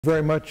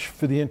Very much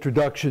for the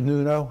introduction,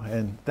 Nuno,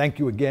 and thank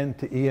you again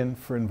to Ian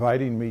for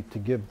inviting me to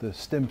give the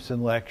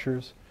Stimson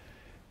lectures.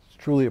 It's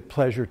truly a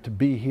pleasure to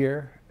be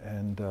here,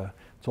 and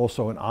it's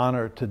also an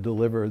honor to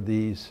deliver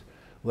these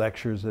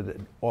lectures at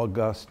an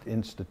august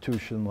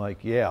institution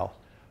like Yale.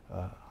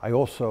 I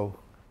also,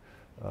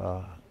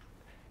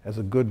 as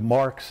a good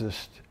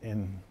Marxist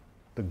in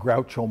the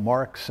Groucho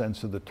Marx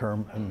sense of the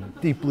term, am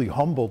deeply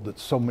humbled that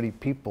so many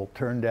people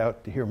turned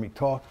out to hear me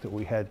talk that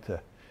we had to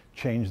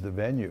change the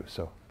venue.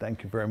 So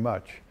thank you very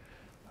much.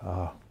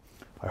 I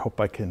hope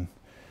I can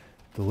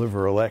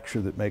deliver a lecture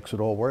that makes it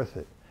all worth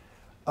it.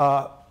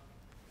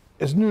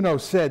 As Nuno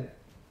said,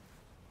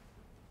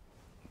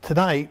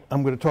 tonight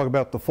I'm going to talk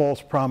about the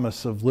false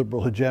promise of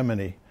liberal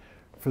hegemony.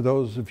 For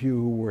those of you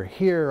who were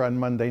here on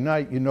Monday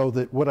night, you know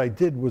that what I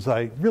did was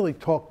I really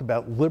talked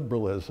about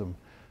liberalism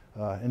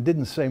and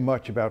didn't say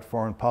much about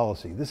foreign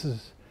policy. This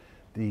is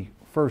the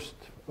first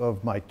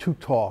of my two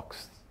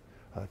talks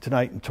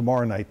tonight and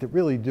tomorrow night that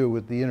really do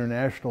with the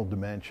international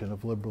dimension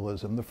of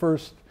liberalism. The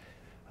first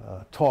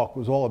talk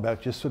was all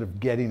about just sort of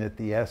getting at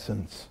the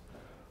essence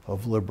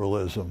of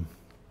liberalism.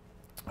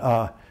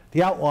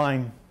 The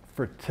outline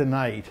for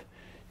tonight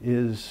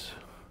is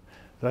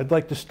that I'd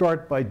like to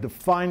start by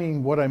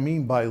defining what I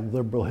mean by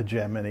liberal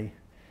hegemony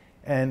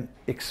and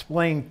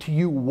explain to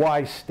you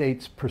why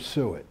states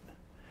pursue it.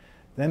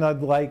 Then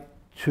I'd like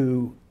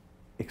to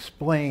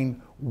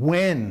explain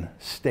when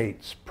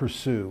states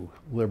pursue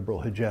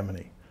liberal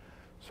hegemony.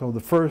 So the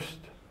first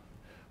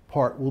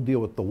part will deal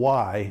with the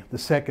why, the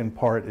second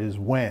part is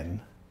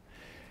when.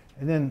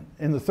 And then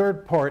in the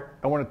third part,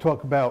 I want to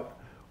talk about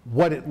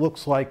what it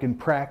looks like in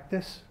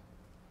practice,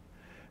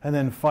 and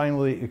then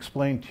finally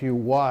explain to you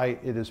why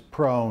it is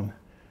prone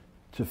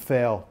to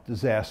fail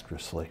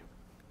disastrously.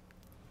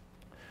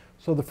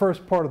 So the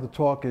first part of the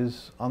talk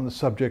is on the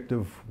subject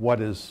of what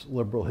is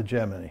liberal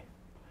hegemony.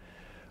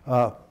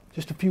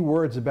 Just a few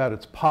words about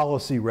its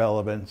policy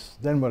relevance.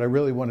 Then what I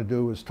really want to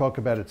do is talk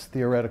about its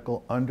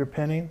theoretical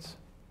underpinnings.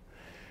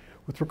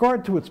 With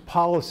regard to its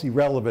policy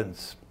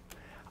relevance,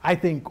 I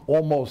think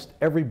almost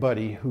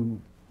everybody who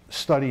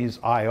studies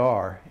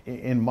IR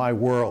in my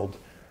world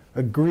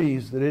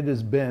agrees that it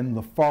has been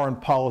the foreign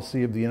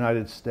policy of the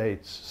United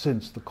States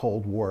since the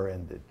Cold War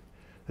ended,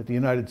 that the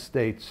United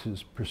States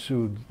has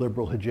pursued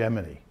liberal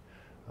hegemony.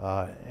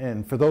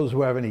 And for those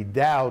who have any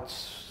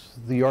doubts,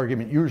 the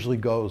argument usually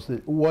goes that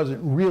it wasn't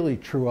really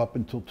true up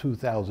until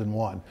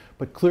 2001,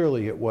 but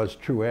clearly it was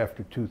true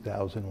after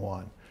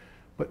 2001.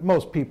 But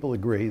most people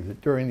agree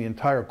that during the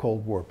entire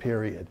Cold War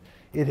period,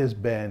 it has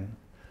been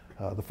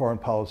the foreign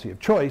policy of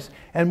choice.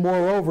 And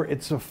moreover,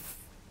 it's a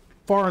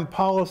foreign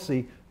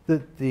policy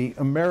that the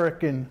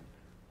American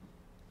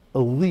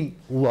elite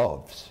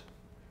loves.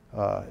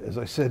 As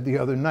I said the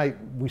other night,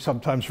 we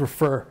sometimes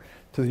refer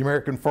to the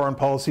American foreign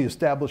policy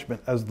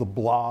establishment as the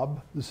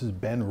blob. This is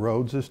Ben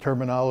Rhodes'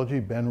 terminology,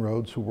 Ben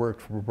Rhodes, who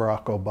worked for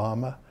Barack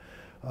Obama.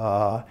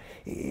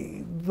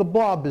 The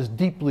blob is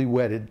deeply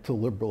wedded to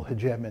liberal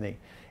hegemony,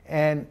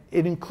 and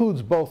it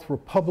includes both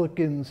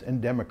Republicans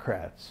and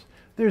Democrats.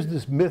 There's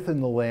this myth in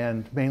the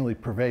land, mainly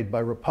purveyed by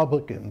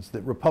Republicans,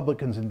 that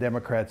Republicans and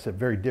Democrats have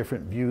very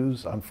different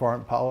views on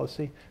foreign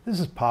policy. This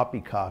is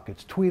poppycock.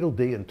 It's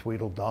Tweedledee and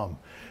Tweedledum,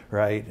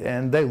 right?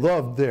 And they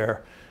love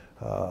their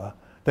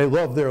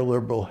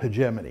liberal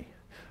hegemony.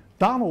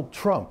 Donald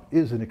Trump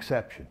is an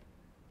exception.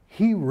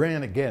 He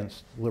ran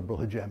against liberal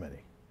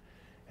hegemony.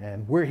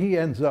 And where he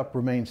ends up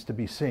remains to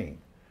be seen.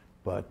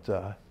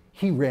 But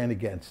he ran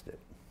against it.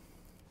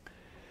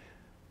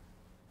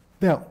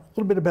 Now, a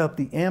little bit about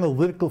the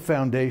analytical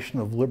foundation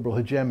of liberal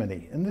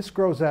hegemony. And this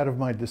grows out of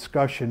my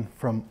discussion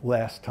from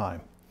last time.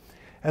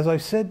 As I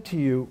said to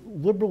you,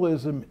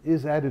 liberalism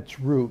is at its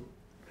root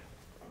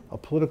a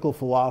political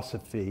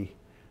philosophy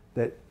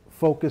that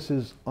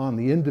focuses on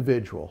the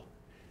individual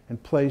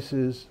and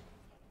places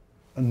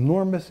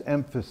enormous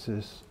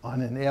emphasis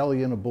on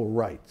inalienable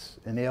rights.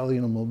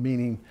 Inalienable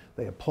meaning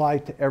they apply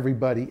to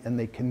everybody and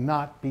they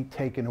cannot be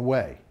taken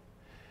away.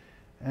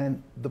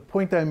 And the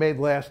point I made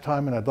last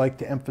time, and I'd like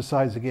to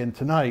emphasize again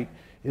tonight,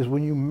 is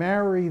when you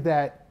marry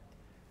that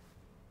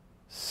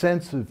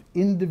sense of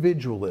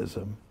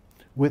individualism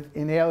with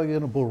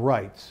inalienable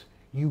rights,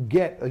 you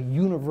get a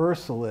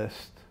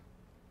universalist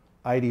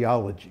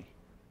ideology.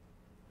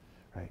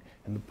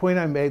 And the point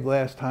I made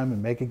last time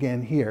and make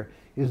again here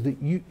is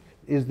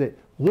that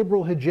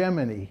liberal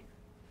hegemony,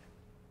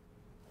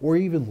 or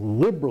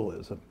even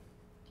liberalism,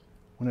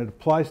 when it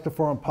applies to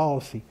foreign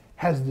policy,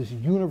 has this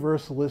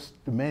universalist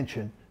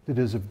dimension that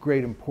is of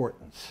great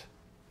importance.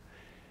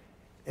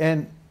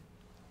 And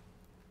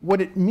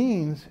what it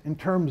means in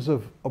terms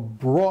of a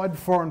broad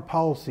foreign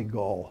policy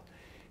goal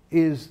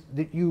is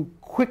that you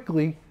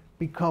quickly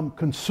become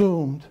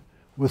consumed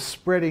with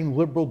spreading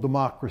liberal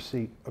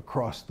democracy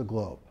across the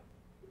globe.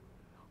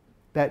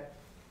 That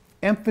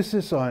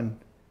emphasis on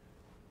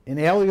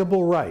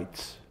inalienable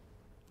rights,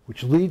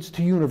 which leads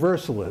to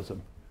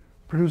universalism,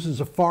 produces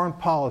a foreign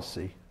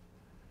policy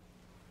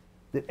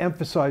that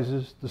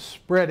emphasizes the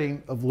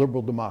spreading of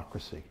liberal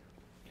democracy.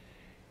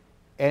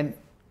 And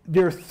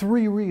there are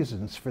three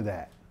reasons for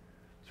that.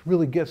 This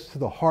really gets to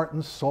the heart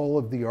and soul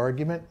of the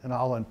argument, and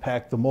I'll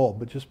unpack them all,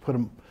 but just put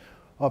them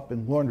up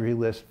in laundry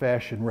list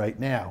fashion right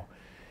now.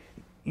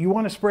 You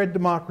want to spread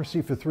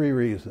democracy for three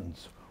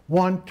reasons.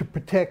 One, to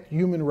protect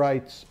human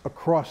rights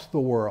across the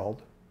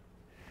world.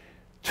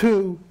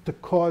 Two, to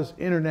cause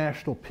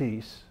international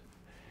peace.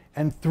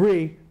 And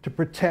three, to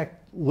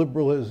protect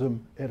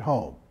liberalism at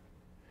home.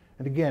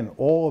 And again,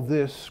 all of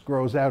this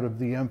grows out of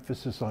the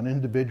emphasis on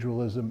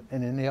individualism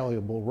and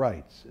inalienable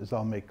rights, as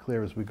I'll make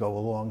clear as we go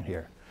along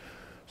here.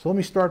 So let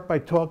me start by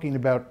talking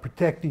about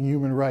protecting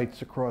human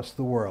rights across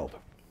the world.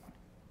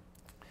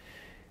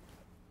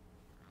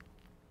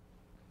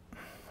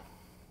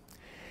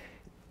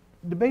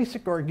 The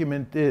basic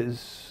argument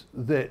is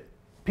that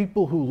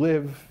people who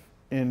live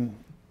in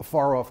a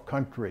far-off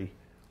country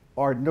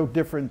are no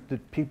different than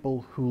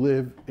people who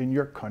live in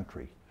your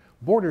country.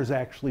 Borders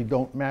actually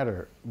don't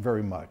matter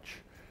very much.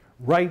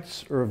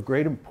 Rights are of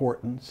great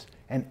importance,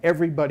 and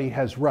everybody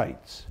has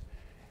rights.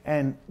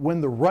 And when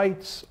the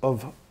rights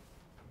of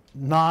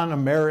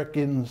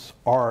non-Americans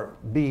are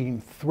being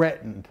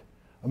threatened,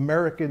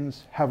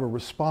 Americans have a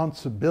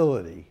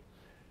responsibility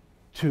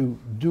to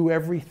do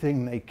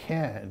everything they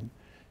can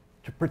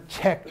to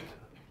protect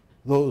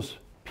those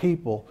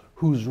people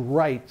whose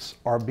rights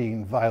are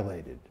being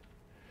violated.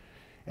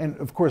 And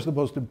of course, the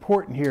most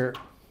important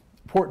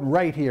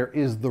right here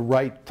is the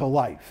right to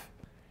life.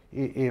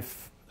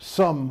 If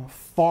some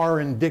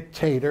foreign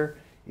dictator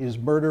is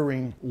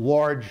murdering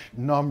large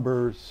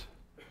numbers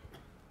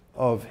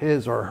of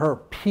his or her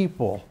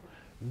people,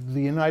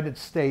 the United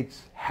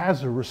States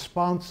has a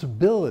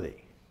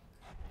responsibility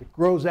that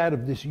grows out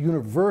of this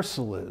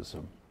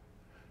universalism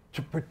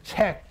to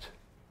protect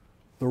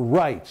the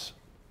rights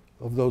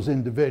of those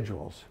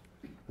individuals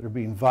that are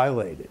being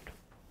violated.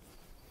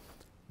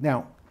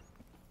 Now,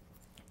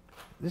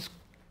 this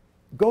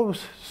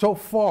goes so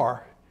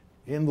far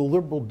in the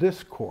liberal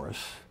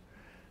discourse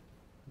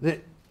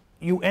that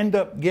you end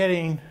up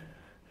getting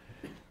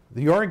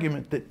the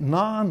argument that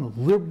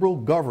non-liberal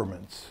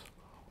governments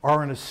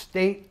are in a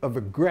state of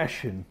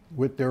aggression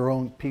with their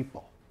own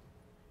people.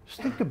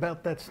 Just think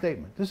about that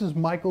statement. This is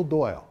Michael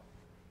Doyle,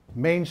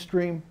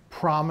 mainstream,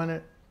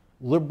 prominent,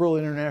 liberal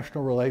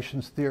international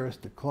relations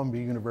theorist at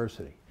Columbia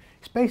University.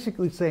 He's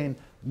basically saying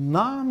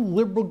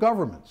non-liberal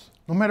governments,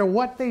 no matter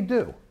what they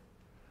do,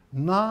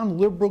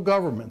 non-liberal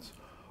governments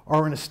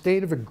are in a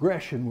state of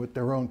aggression with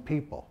their own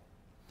people.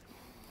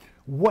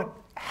 What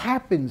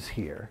happens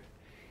here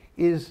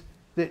is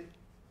that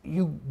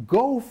you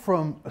go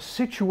from a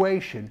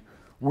situation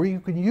where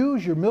you can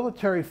use your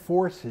military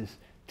forces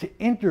to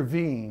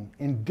intervene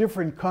in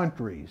different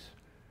countries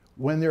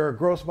when there are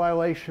gross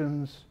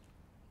violations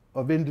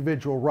of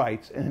individual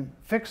rights and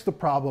fix the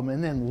problem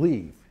and then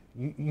leave.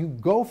 You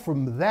go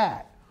from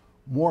that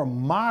more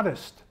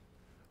modest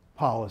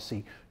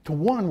policy to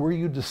one where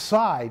you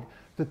decide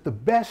that the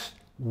best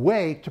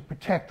way to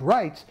protect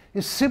rights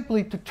is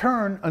simply to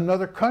turn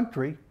another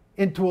country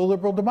into a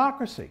liberal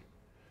democracy.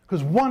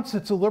 Because once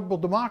it's a liberal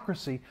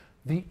democracy,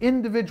 the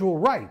individual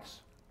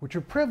rights, which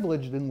are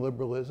privileged in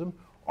liberalism,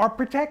 are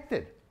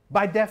protected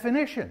by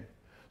definition.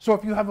 So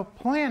if you have a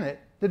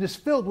planet that is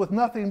filled with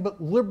nothing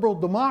but liberal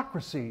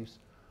democracies,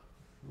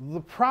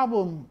 the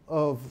problem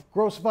of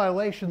gross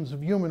violations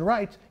of human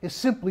rights is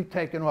simply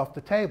taken off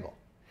the table.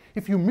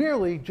 If you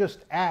merely just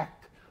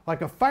act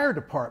like a fire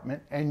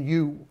department and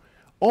you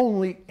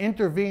only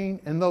intervene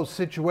in those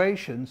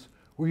situations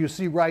where you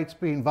see rights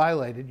being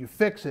violated, you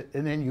fix it,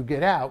 and then you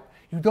get out,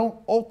 you don't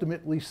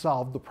ultimately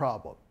solve the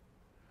problem.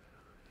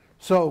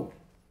 So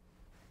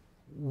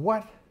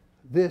what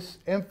this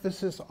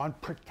emphasis on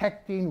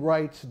protecting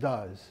rights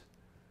does,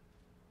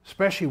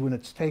 especially when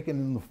it's taken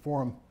in the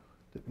form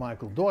that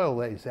Michael Doyle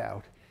lays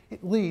out,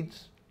 it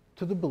leads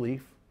to the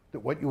belief that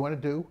what you want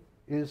to do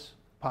is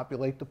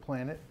populate the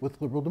planet with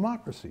liberal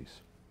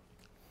democracies.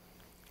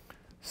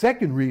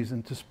 Second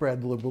reason to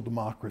spread liberal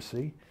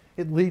democracy,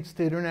 it leads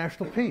to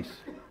international peace.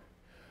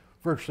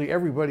 Virtually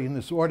everybody in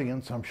this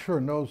audience, I'm sure,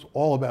 knows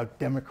all about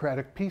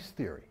democratic peace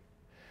theory.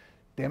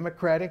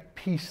 Democratic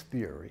peace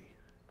theory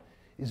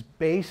is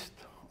based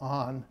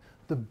on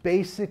the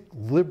basic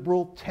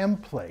liberal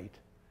template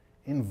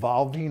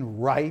involving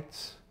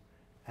rights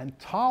and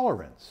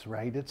tolerance,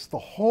 right? It's the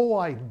whole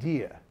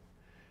idea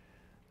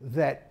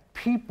that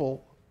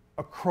people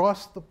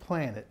across the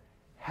planet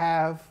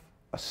have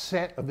a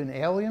set of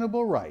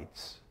inalienable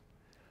rights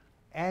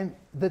and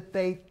that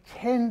they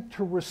tend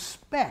to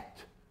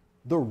respect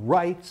the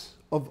rights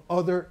of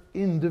other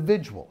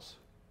individuals,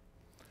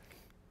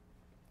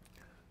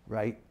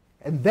 right?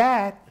 And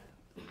that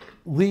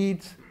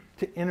leads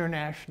to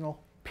international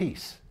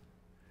peace,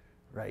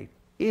 right?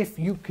 If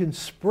you can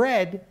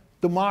spread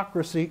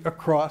democracy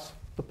across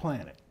the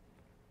planet.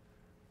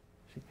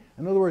 See?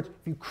 In other words,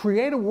 if you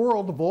create a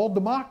world of all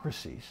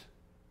democracies,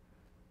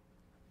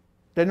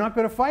 they're not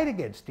going to fight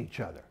against each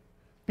other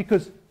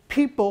because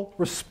people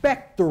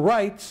respect the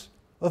rights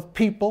of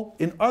people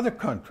in other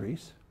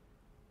countries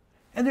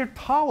and they're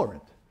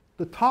tolerant.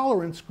 The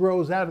tolerance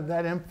grows out of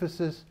that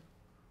emphasis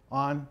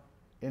on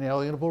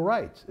inalienable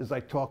rights, as I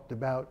talked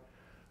about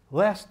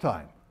last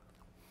time.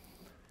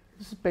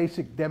 This is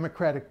basic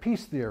democratic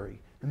peace theory,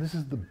 and this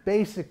is the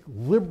basic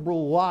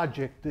liberal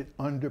logic that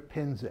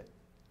underpins it.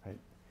 Right?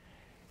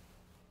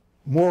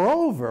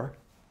 Moreover,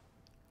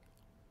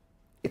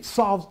 it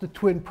solves the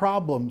twin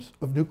problems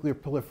of nuclear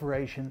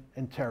proliferation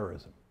and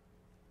terrorism.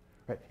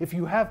 Right? If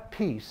you have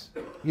peace,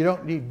 you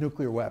don't need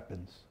nuclear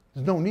weapons.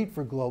 There's no need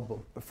for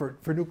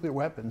nuclear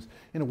weapons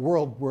in a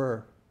world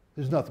where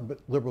there's nothing but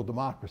liberal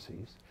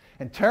democracies.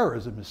 And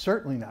terrorism is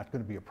certainly not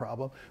going to be a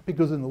problem,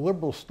 because in the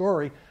liberal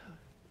story,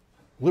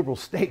 liberal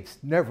states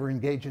never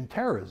engage in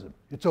terrorism.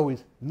 It's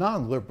always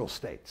non-liberal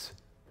states.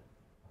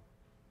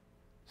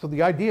 So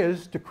the idea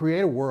is to create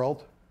a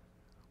world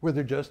where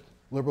they're just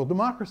liberal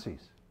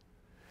democracies.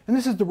 And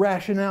this is the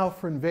rationale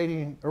for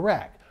invading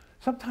Iraq.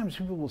 Sometimes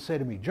people will say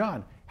to me,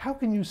 John, how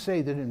can you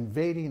say that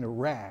invading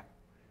Iraq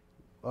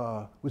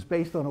was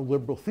based on a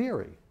liberal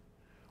theory?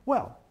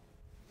 Well,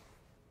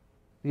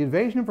 the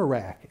invasion of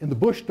Iraq and the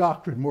Bush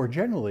doctrine more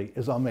generally,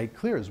 as I'll make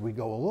clear as we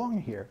go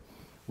along here,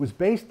 was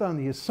based on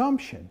the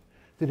assumption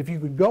that if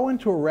you could go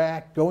into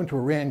Iraq, go into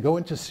Iran, go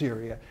into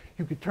Syria,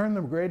 you could turn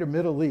the greater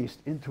Middle East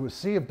into a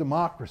sea of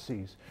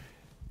democracies.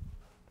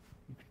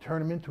 You could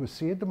turn them into a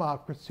sea of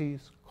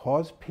democracies,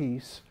 cause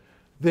peace,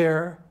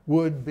 there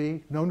would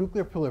be no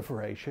nuclear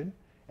proliferation,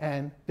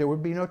 and there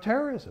would be no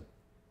terrorism.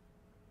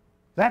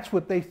 That's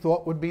what they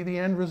thought would be the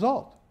end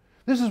result.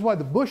 This is why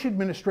the Bush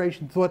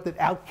administration thought that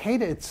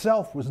Al-Qaeda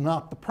itself was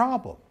not the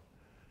problem.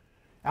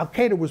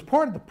 Al-Qaeda was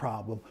part of the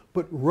problem,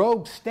 but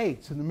rogue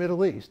states in the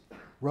Middle East,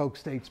 rogue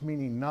states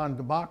meaning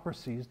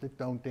non-democracies that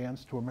don't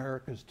dance to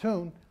America's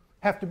tune,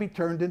 have to be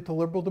turned into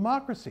liberal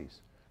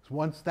democracies. So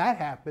once that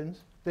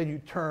happens, then you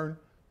turn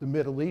the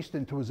Middle East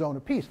into a zone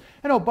of peace.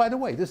 And oh, by the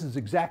way, this is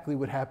exactly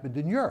what happened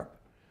in Europe,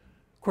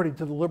 according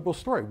to the liberal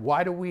story.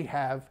 Why do we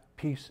have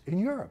peace in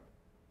Europe?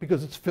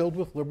 Because it's filled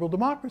with liberal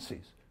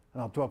democracies.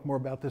 And I'll talk more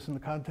about this in the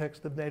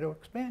context of NATO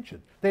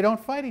expansion. They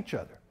don't fight each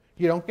other.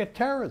 You don't get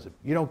terrorism.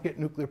 You don't get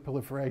nuclear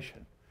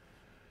proliferation.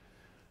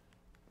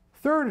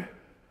 Third,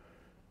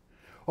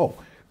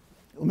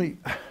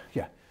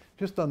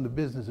 just on the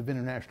business of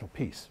international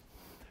peace.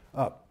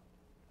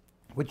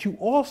 What you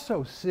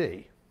also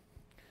see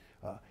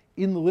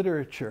in the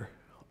literature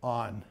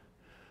on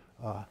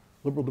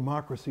liberal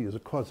democracy as a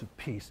cause of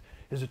peace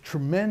is a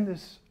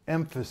tremendous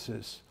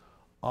emphasis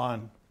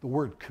on the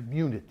word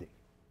community,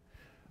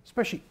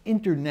 especially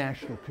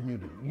international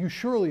community. You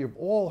surely have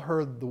all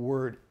heard the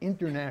word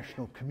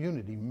international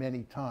community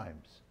many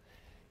times.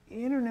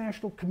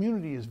 International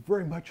community is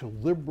very much a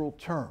liberal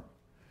term.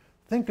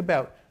 Think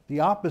about the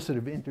opposite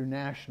of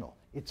international.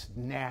 It's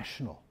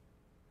national.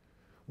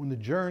 When the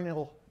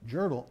journal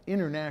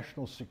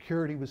International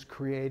Security was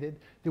created,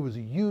 there was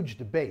a huge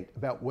debate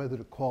about whether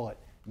to call it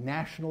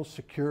national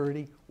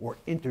security or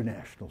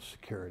international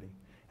security.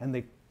 And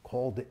they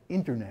called it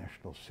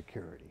international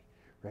security,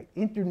 right?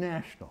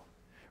 International,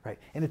 right?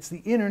 And it's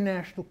the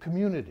international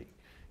community,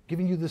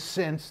 giving you the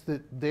sense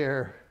that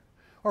there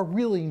are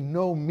really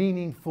no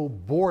meaningful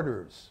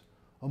borders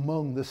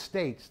among the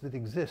states that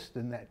exist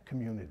in that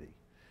community.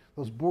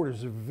 Those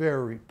borders are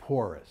very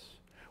porous.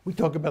 We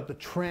talk about the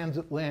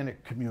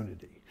transatlantic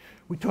community.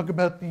 We talk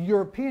about the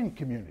European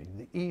community,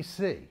 the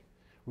EC.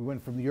 We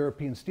went from the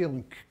European Steel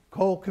and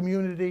Coal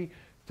Community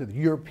to the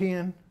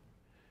European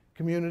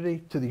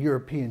community to the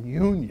European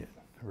Union,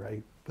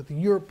 right? But the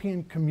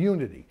European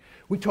community.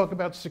 We talk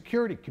about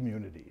security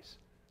communities,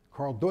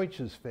 Karl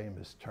Deutsch's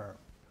famous term.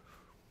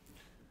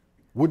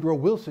 Woodrow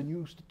Wilson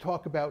used to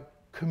talk about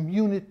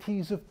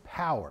communities of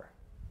power,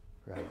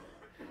 right?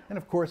 And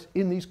of course,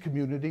 in these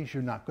communities,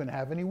 you're not going to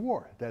have any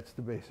war. That's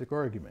the basic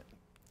argument.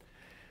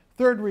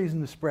 Third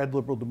reason to spread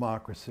liberal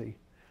democracy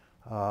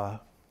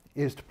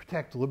is to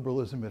protect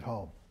liberalism at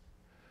home.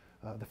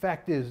 The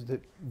fact is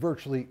that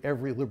virtually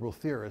every liberal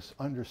theorist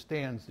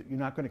understands that you're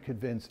not going to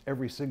convince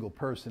every single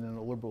person in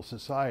a liberal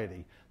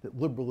society that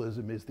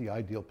liberalism is the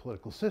ideal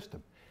political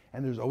system.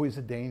 And there's always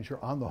a danger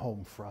on the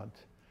home front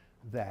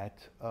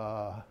that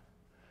there'll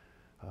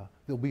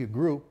be a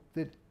group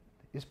that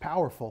is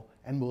powerful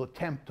and will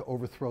attempt to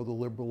overthrow the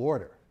liberal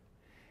order.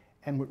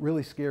 And what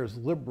really scares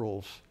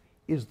liberals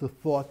is the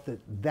thought that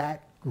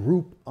that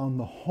group on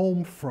the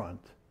home front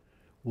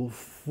will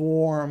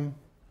form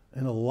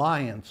an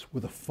alliance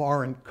with a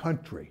foreign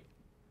country.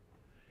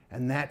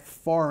 And that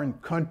foreign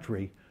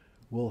country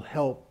will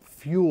help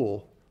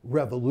fuel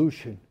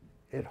revolution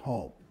at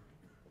home.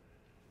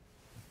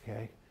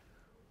 Okay?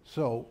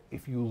 So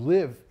if you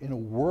live in a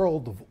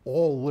world of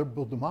all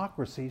liberal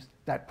democracies,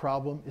 that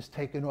problem is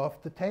taken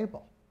off the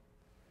table.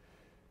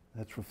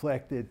 That's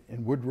reflected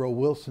in Woodrow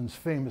Wilson's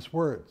famous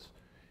words.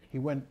 He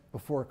went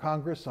before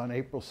Congress on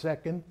April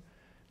 2nd,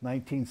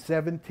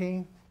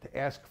 1917, to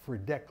ask for a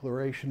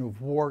declaration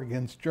of war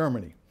against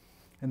Germany.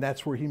 And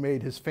that's where he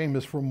made his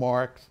famous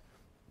remarks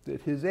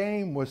that his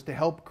aim was to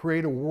help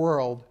create a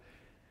world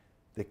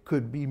that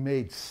could be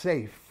made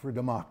safe for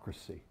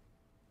democracy.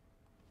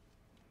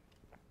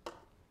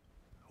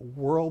 A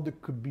world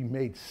that could be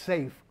made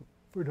safe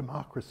for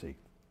democracy.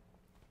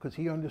 Because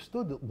he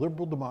understood that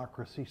liberal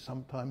democracy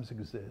sometimes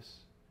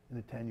exists in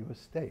a tenuous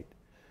state.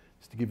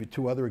 Just to give you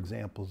two other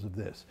examples of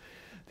this.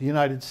 The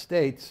United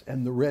States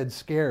and the Red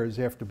Scares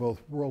after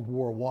both World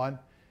War I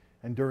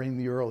and during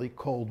the early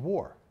Cold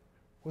War.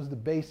 What was the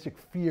basic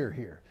fear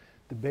here?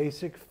 The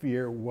basic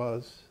fear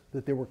was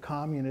that there were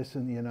communists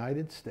in the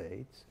United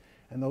States,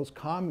 and those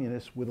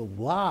communists would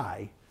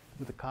ally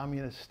with a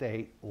communist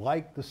state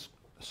like the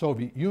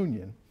Soviet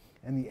Union,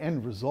 and the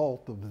end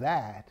result of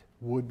that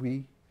would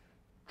be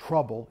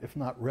trouble, if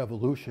not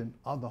revolution,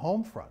 on the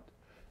home front.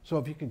 So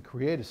if you can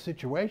create a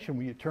situation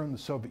where you turn the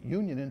Soviet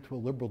Union into a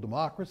liberal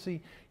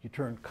democracy, you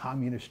turn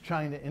communist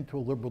China into a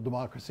liberal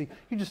democracy,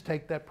 you just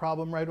take that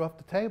problem right off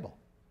the table.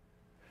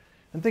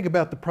 And think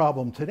about the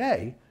problem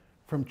today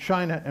from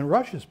China and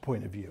Russia's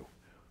point of view.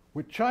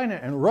 What China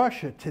and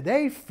Russia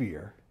today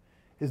fear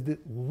is that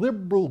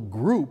liberal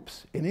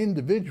groups and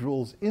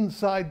individuals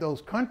inside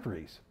those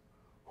countries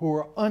who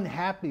are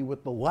unhappy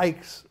with the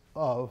likes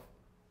of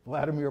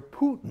Vladimir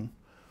Putin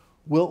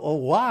will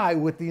ally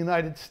with the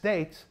United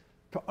States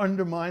to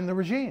undermine the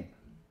regime.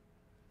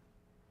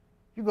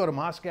 You go to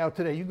Moscow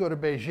today, you go to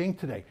Beijing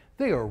today,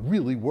 they are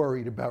really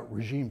worried about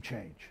regime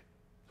change.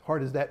 As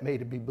hard as that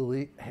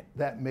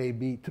may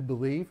be to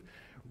believe,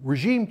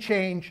 regime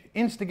change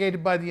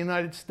instigated by the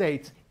United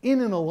States in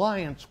an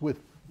alliance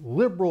with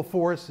liberal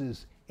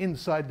forces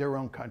inside their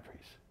own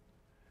countries.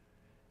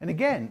 And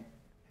again,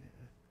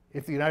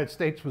 if the United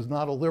States was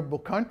not a liberal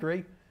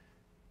country,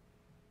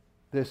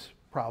 this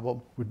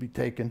problem would be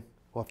taken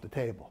off the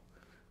table.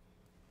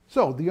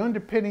 So, the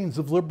underpinnings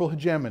of liberal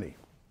hegemony.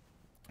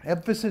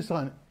 Emphasis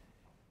on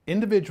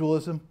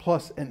individualism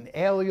plus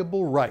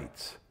inalienable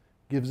rights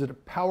gives it a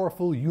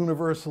powerful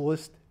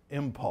universalist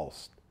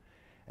impulse.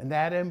 And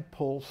that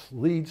impulse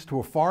leads to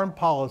a foreign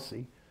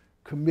policy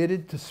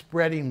committed to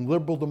spreading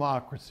liberal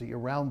democracy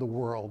around the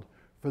world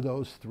for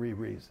those three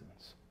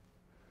reasons.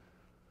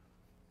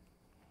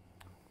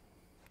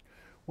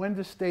 When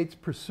do states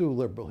pursue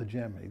liberal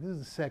hegemony? This is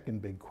the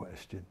second big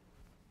question.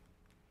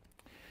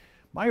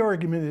 My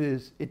argument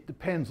is it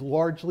depends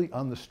largely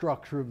on the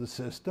structure of the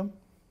system.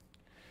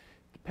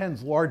 It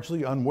depends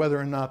largely on whether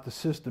or not the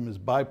system is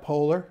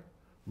bipolar,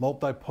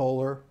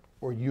 multipolar,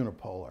 or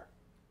unipolar.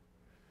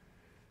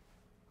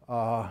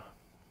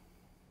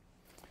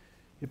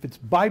 If it's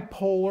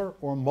bipolar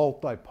or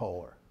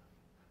multipolar,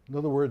 in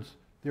other words,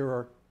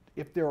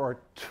 if there are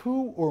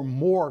two or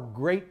more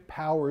great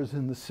powers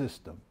in the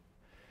system,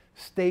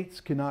 states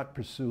cannot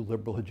pursue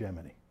liberal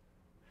hegemony.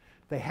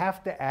 They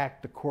have to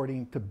act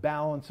according to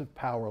balance of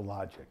power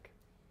logic.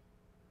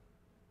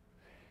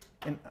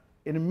 And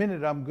in a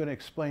minute, I'm going to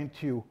explain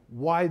to you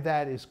why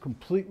that is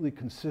completely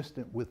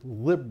consistent with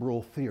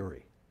liberal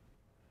theory.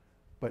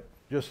 But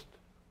just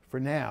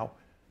for now,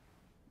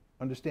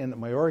 understand that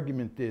my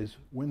argument is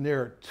when there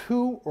are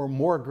two or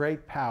more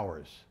great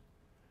powers,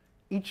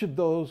 each of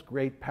those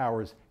great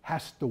powers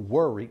has to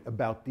worry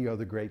about the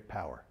other great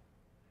power,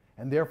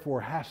 and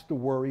therefore has to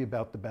worry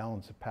about the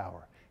balance of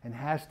power, and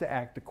has to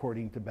act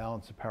according to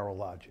balance of power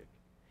logic.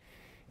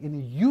 In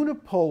a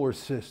unipolar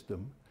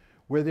system,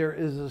 where there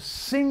is a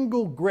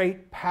single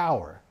great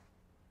power,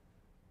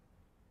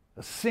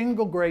 this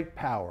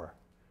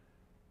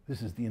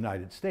is the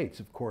United States,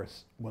 of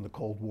course, when the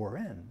Cold War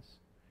ends,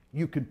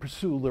 you can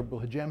pursue liberal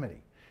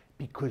hegemony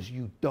because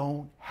you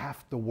don't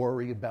have to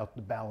worry about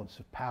the balance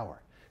of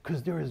power,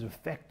 because there is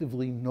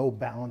effectively no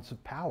balance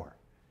of power.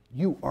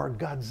 You are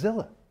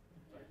Godzilla.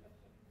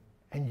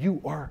 And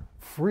you are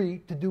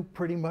free to do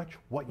pretty much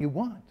what you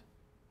want.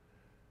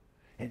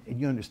 And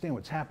you understand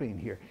what's happening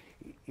here.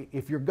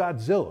 If you're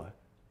Godzilla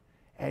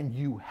and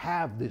you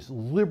have this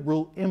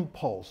liberal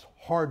impulse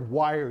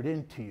hardwired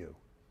into you,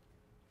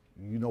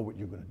 you know what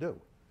you're going to do.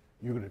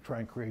 You're going to try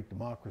and create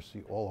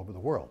democracy all over the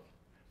world.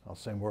 I'll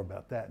say more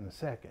about that in a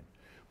second.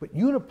 But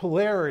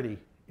unipolarity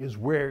is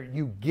where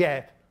you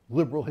get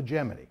liberal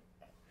hegemony.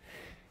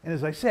 And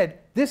as I said,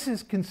 this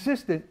is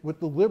consistent with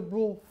the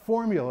liberal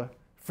formula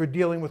for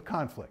dealing with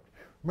conflict.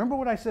 Remember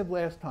what I said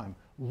last time.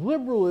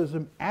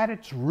 Liberalism at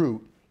its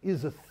root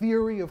is a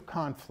theory of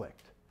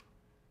conflict.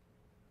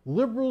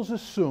 Liberals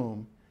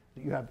assume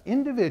that you have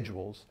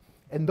individuals,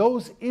 and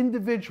those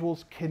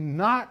individuals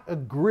cannot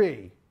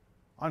agree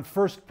on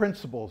first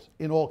principles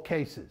in all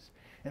cases.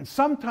 And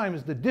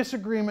sometimes the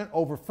disagreement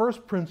over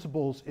first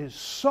principles is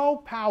so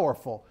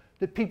powerful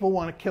that people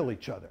want to kill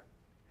each other.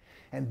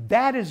 And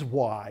that is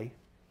why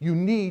you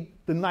need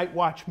the night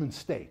watchman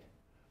state.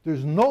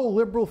 There's no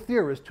liberal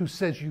theorist who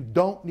says you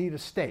don't need a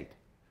state.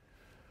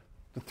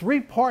 The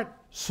three-part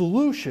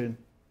solution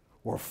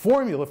or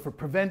formula for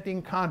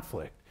preventing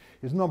conflict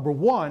is, number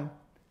one,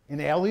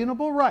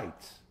 inalienable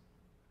rights.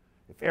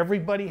 If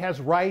everybody has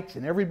rights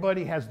and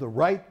everybody has the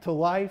right to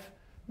life,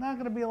 not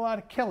going to be a lot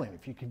of killing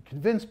if you can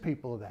convince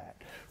people of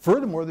that.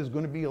 Furthermore, there's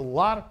going to be a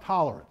lot of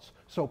tolerance.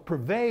 So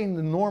purveying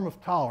the norm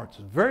of tolerance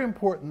is very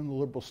important in the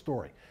liberal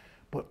story.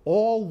 But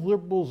all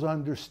liberals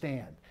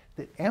understand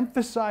that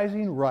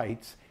emphasizing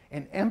rights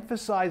and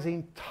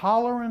emphasizing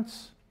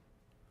tolerance,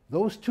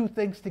 those two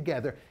things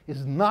together,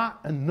 is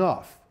not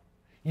enough.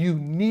 You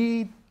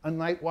need a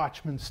night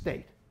watchman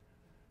state.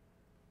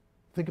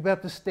 Think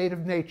about the state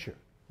of nature.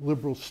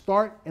 Liberals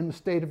start in the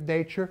state of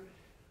nature,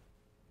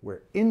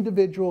 where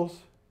individuals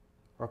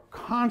are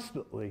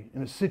constantly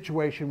in a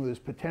situation where there's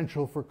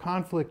potential for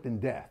conflict and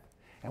death.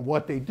 And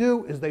what they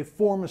do is they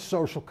form a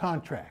social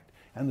contract.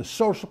 And the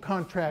social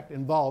contract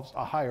involves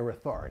a higher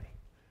authority.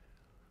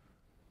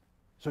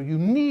 So you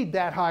need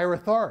that higher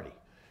authority.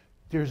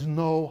 There's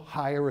no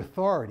higher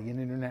authority in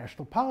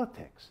international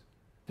politics.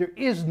 There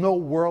is no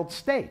world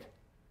state.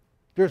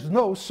 There's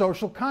no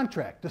social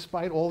contract,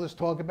 despite all this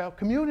talk about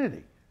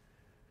community.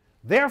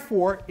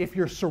 Therefore, if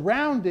you're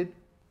surrounded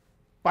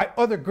by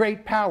other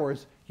great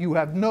powers, you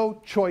have no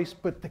choice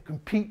but to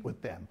compete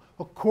with them,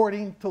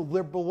 according to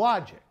liberal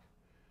logic.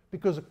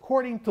 Because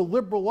according to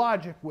liberal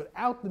logic,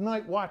 without the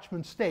night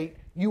watchman state,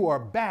 you are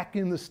back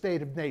in the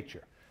state of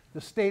nature.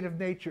 The state of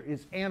nature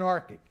is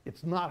anarchic.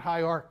 It's not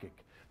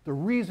hierarchic. The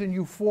reason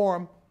you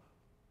form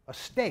a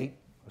state,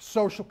 a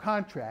social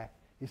contract,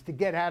 is to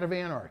get out of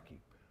anarchy.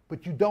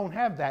 But you don't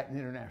have that in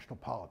international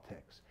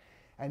politics.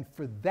 And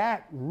for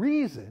that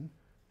reason,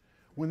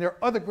 when there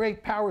are other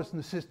great powers in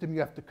the system, you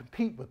have to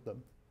compete with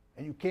them,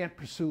 and you can't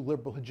pursue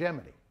liberal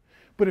hegemony.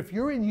 But if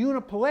you're in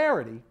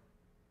unipolarity,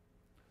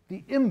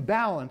 the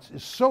imbalance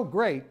is so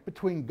great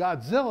between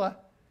Godzilla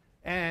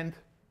and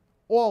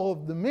all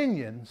of the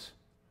minions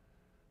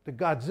that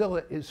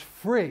Godzilla is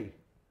free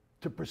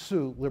to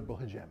pursue liberal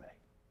hegemony.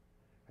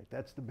 Right,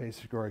 that's the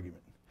basic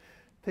argument.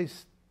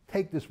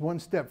 Take this one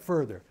step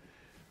further.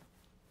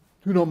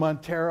 Bruno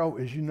Montero,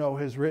 as you know,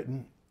 has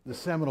written the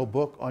seminal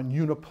book on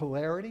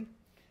unipolarity.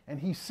 And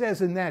he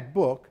says in that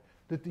book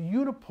that the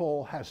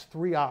unipole has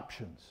three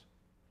options.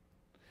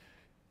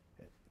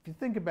 If you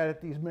think about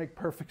it, these make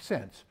perfect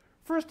sense.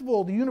 First of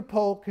all, the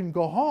unipole can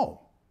go home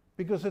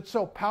because it's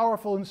so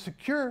powerful and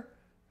secure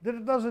that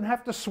it doesn't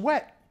have to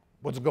sweat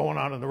what's going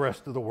on in the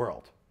rest of the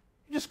world.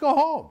 You just go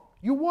home.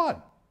 You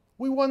won.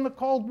 We won the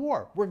Cold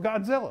War. We're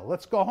Godzilla.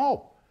 Let's go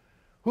home.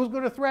 Who's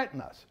going to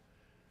threaten us?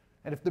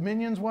 And if the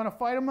minions want to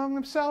fight among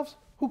themselves,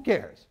 who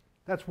cares?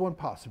 That's one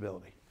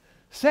possibility.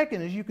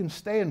 Second is you can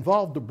stay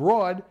involved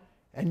abroad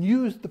and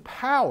use the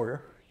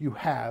power you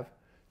have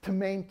to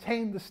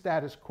maintain the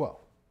status quo.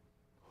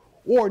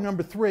 Or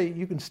number three,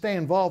 you can stay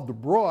involved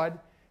abroad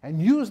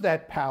and use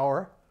that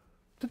power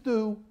to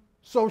do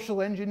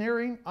social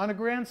engineering on a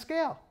grand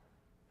scale.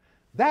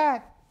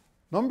 That,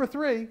 number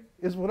three,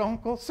 is what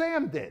Uncle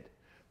Sam did,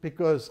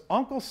 because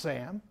Uncle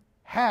Sam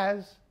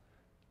has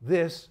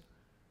this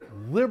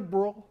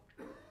liberal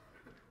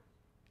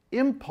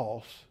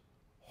impulse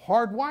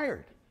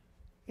hardwired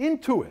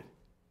into it.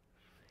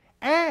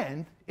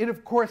 And it,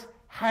 of course,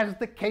 has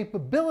the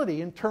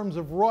capability in terms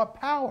of raw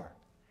power.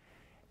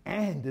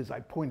 And as I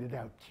pointed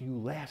out to you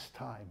last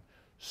time,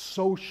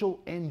 social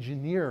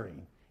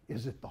engineering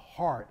is at the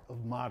heart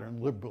of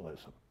modern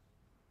liberalism.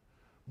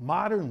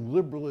 Modern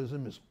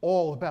liberalism is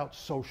all about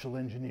social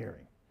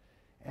engineering.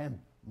 And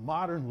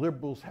modern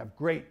liberals have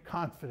great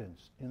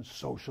confidence in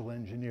social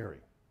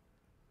engineering.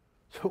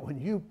 So when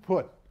you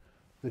put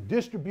the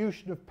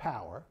distribution of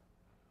power,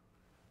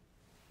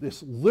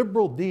 this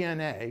liberal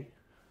DNA,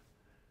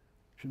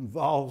 which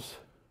involves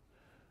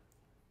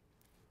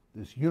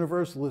this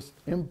universalist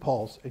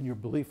impulse and your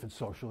belief in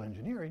social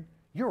engineering,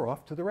 you're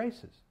off to the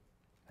races.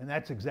 And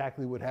that's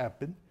exactly what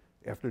happened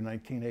after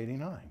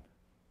 1989.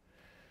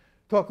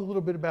 Talk a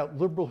little bit about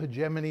liberal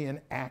hegemony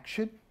in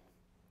action.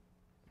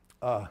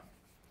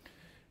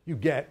 You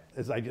get,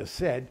 as I just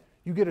said,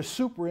 you get a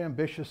super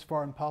ambitious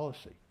foreign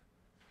policy.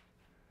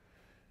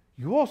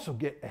 You also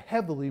get a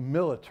heavily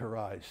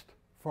militarized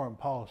foreign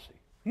policy.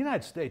 The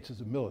United States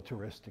is a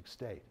militaristic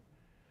state.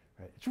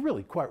 Right? It's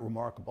really quite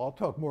remarkable. I'll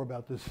talk more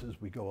about this as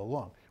we go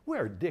along.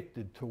 We're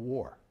addicted to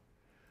war.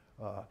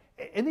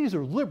 And these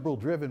are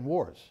liberal-driven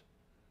wars.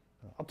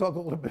 I'll talk a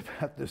little bit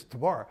about this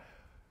tomorrow.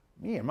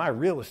 Me and my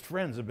realist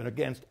friends have been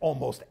against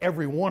almost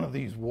every one of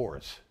these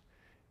wars.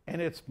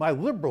 And it's my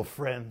liberal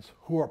friends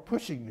who are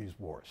pushing these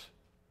wars.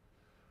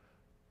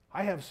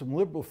 I have some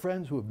liberal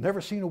friends who have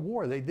never seen a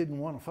war they didn't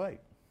want to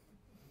fight.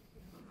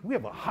 We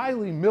have a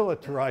highly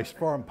militarized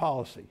foreign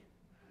policy.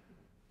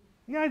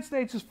 The United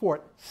States has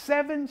fought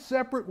 7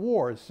 separate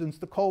wars since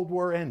the Cold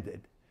War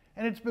ended,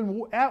 and it's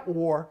been at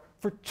war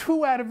for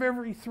 2 out of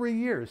every 3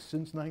 years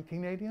since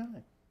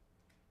 1989.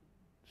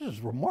 This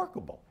is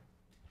remarkable.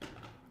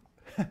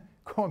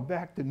 Going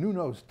back to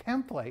Nuno's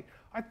template,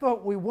 I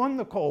thought we won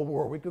the Cold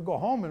War. We could go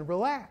home and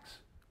relax.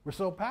 We're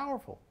so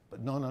powerful. But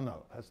no, no,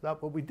 no. That's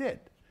not what we did.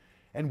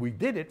 And we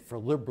did it for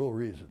liberal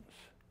reasons.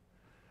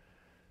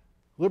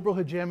 Liberal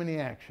hegemony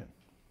action.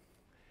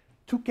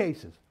 2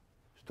 cases.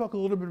 Let's talk a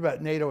little bit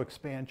about NATO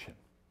expansion.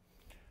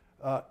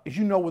 As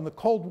you know, when the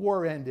Cold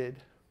War ended,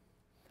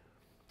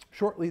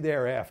 shortly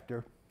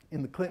thereafter,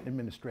 in the Clinton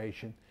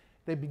administration,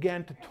 they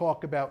began to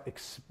talk about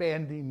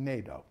expanding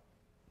NATO.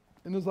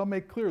 And as I'll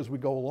make clear as we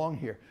go along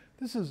here,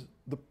 this is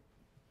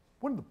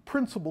one of the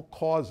principal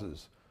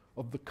causes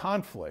of the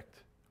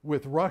conflict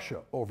with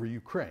Russia over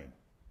Ukraine.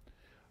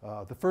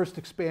 The first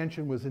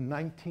expansion was in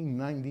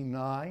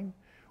 1999.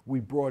 We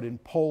brought in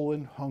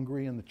Poland,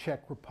 Hungary, and the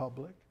Czech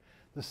Republic.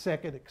 The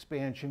second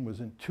expansion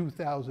was in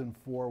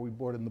 2004. We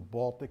brought in the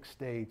Baltic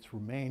states,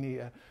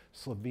 Romania,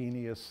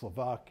 Slovenia,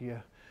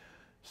 Slovakia,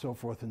 so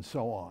forth and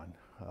so on.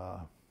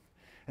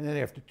 And then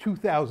after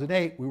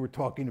 2008, we were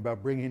talking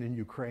about bringing in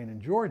Ukraine and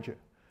Georgia.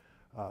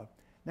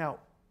 Now,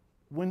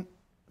 when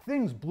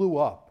things blew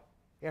up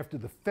after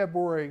the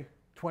February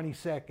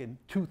 22nd,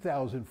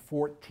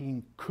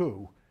 2014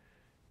 coup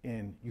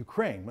in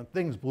Ukraine, when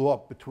things blew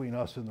up between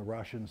us and the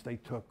Russians, they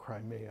took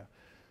Crimea,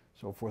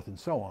 so forth and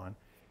so on,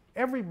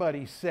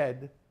 everybody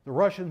said the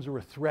Russians are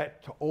a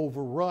threat to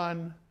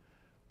overrun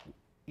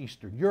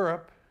Eastern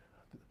Europe.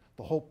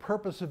 The whole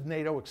purpose of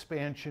NATO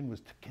expansion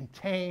was to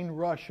contain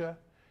Russia,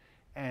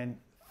 and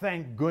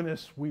thank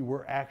goodness we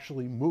were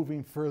actually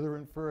moving further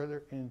and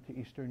further into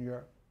Eastern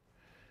Europe.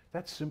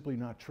 That's simply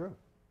not true.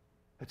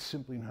 That's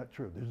simply not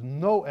true. There's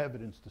no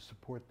evidence to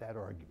support that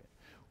argument.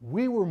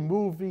 We were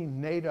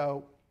moving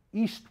NATO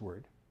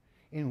eastward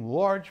in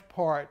large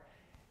part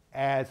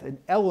as an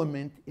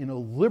element in a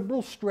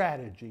liberal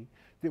strategy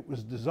that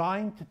was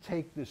designed to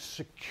take this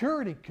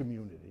security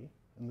community,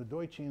 in the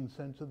Deutschian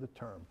sense of the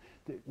term,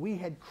 that we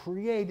had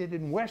created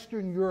in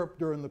Western Europe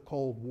during the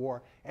Cold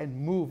War and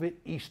move it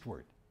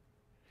eastward.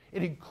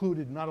 It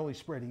included not only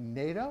spreading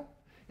NATO,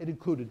 it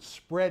included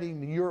spreading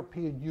the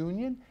European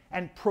Union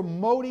and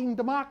promoting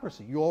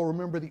democracy. You all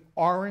remember the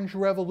Orange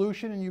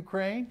Revolution in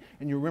Ukraine,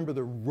 and you remember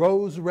the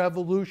Rose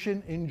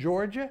Revolution in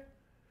Georgia?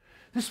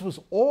 This was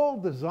all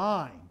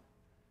designed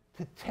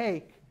to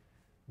take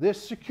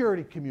this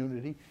security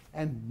community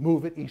and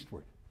move it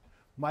eastward.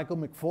 Michael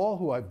McFaul,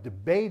 who I've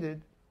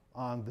debated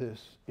on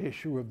this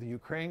issue of the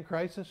Ukraine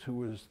crisis, who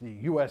was the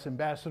U.S.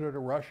 ambassador to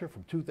Russia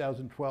from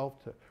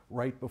 2012 to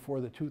right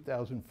before the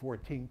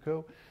 2014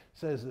 coup,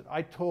 says that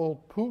I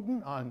told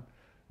Putin on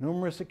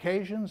numerous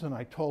occasions, and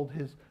I told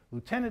his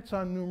lieutenants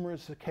on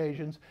numerous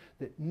occasions,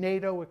 that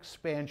NATO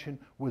expansion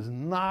was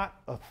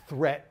not a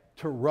threat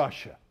to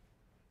Russia.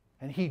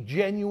 And he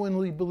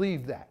genuinely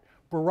believed that.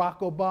 Barack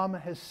Obama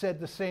has said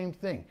the same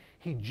thing.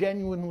 He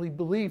genuinely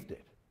believed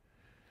it.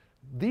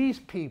 These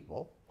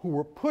people who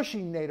were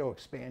pushing NATO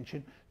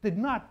expansion did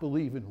not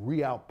believe in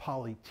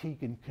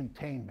realpolitik and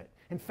containment.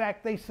 In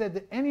fact, they said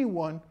that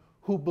anyone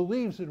who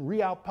believes in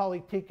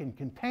realpolitik and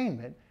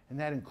containment, and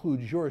that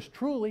includes yours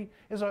truly,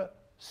 is a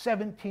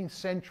 17th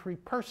century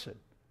person.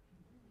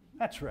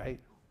 That's right.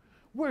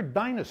 We're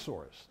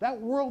dinosaurs. That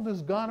world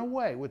has gone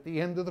away with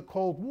the end of the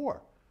Cold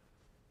War.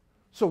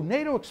 So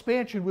NATO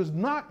expansion was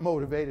not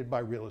motivated by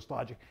realist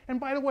logic. And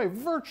by the way,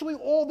 virtually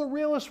all the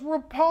realists were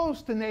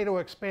opposed to NATO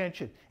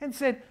expansion and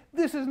said,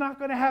 this is not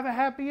going to have a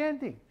happy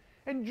ending.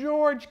 And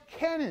George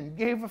Kennan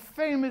gave a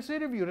famous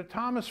interview to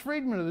Thomas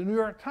Friedman of the New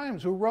York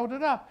Times, who wrote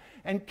it up.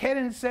 And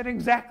Kennan said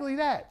exactly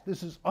that.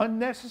 This is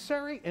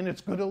unnecessary and it's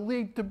going to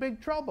lead to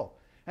big trouble.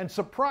 And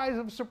surprise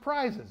of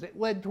surprises, it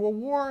led to a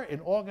war in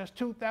August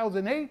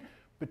 2008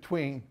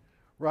 between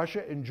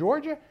Russia and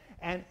Georgia.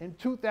 And in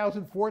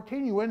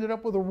 2014, you ended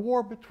up with a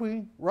war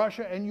between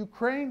Russia and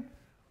Ukraine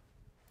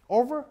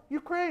over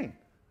Ukraine.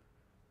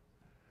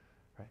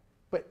 Right?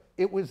 But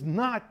it was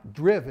not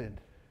driven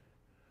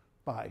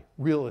by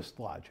realist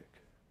logic.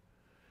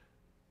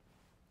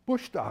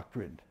 Bush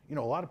doctrine,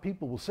 a lot of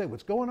people will say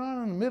what's going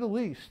on in the Middle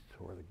East,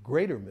 or the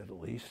greater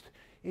Middle East,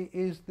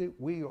 is that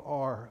we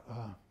are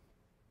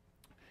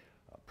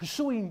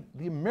pursuing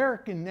the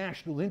American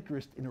national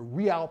interest in a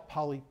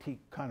realpolitik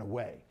kind of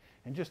way,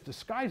 and just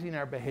disguising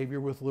our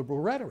behavior with liberal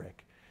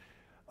rhetoric.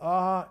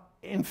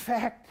 In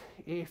fact,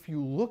 if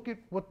you look at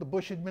what the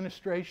Bush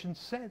administration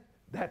said,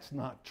 that's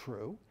not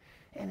true.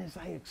 And as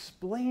I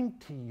explained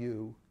to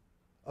you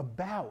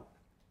about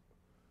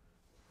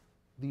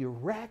the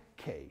Iraq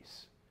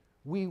case,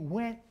 we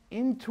went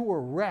into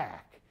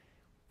Iraq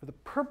for the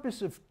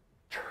purpose of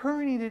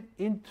turning it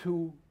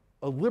into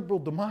a liberal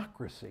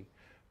democracy,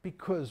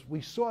 because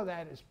we saw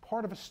that as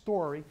part of a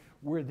story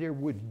where there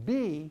would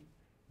be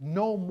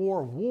no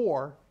more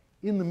war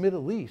in the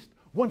Middle East.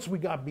 Once we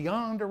got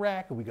beyond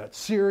Iraq and we got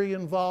Syria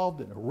involved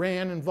and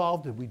Iran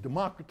involved and we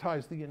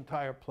democratized the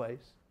entire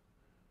place,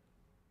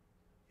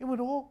 it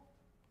would all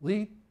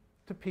lead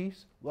to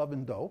peace, love,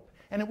 and dope,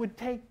 and it would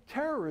take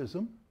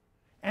terrorism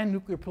and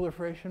nuclear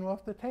proliferation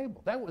off the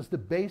table. That was the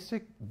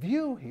basic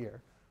view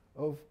here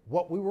of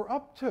what we were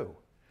up to.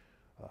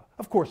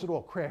 Of course, it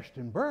all crashed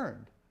and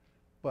burned,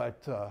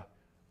 but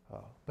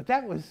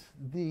that was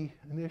the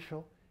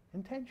initial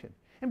intention.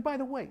 And by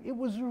the way, it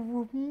was a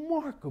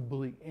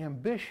remarkably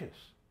ambitious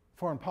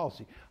foreign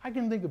policy. I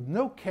can think of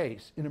no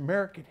case in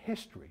American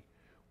history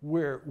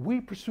where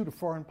we pursued a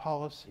foreign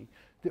policy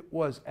that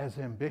was as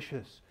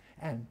ambitious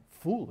and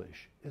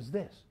foolish as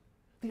this.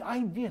 The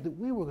idea that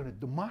we were going to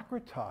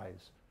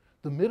democratize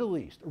the Middle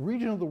East, a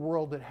region of the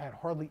world that had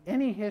hardly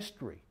any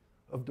history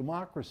of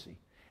democracy,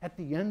 at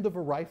the end of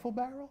a rifle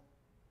barrel,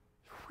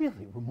 is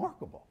really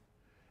remarkable.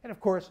 And of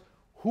course,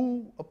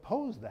 who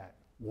opposed that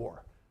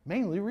war?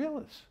 Mainly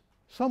realists.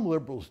 Some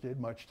liberals did,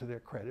 much to their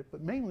credit,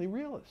 but mainly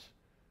realists.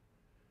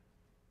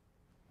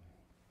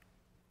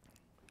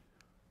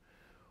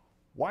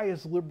 Why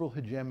is liberal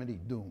hegemony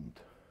doomed?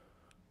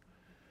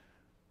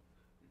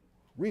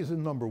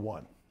 Reason number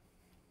one,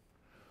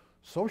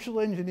 social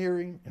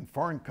engineering in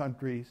foreign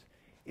countries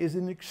is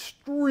an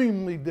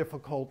extremely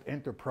difficult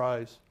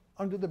enterprise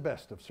under the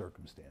best of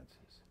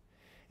circumstances.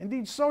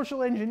 Indeed,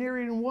 social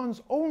engineering in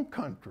one's own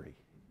country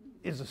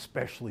is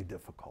especially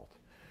difficult.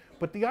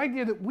 But the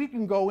idea that we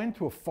can go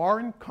into a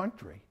foreign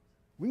country,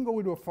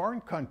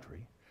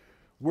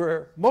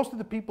 where most of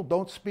the people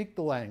don't speak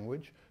the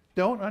language,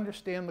 don't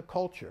understand the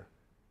culture,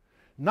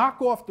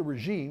 knock off the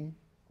regime,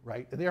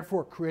 right, and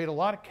therefore create a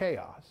lot of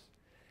chaos,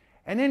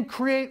 and then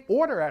create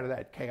order out of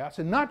that chaos,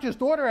 and not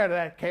just order out of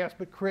that chaos,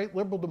 but create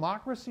liberal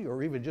democracy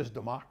or even just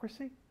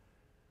democracy.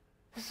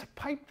 This is a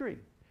pipe dream.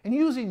 And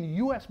using the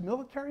US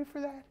military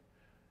for that?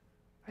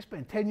 I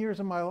spent 10 years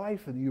of my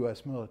life in the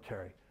US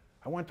military.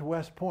 I went to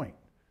West Point.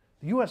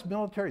 The US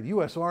military, the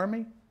US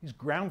Army, these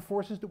ground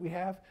forces that we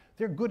have,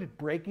 they're good at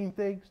breaking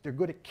things, they're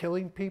good at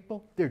killing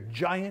people, they're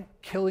giant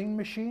killing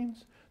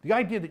machines. The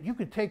idea that you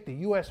could take the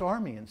US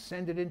Army and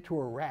send it into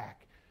Iraq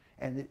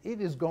and that it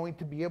is going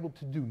to be able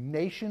to do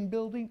nation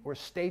building or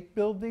state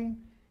building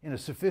in a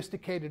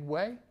sophisticated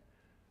way,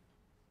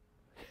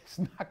 it's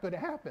not going to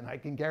happen, I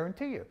can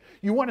guarantee you.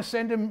 You want to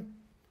send him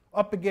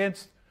up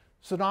against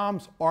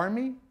Saddam's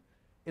army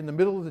in the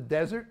middle of the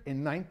desert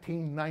in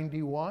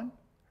 1991,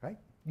 right?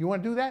 You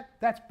want to do that?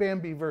 That's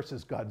Bambi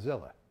versus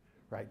Godzilla,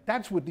 right?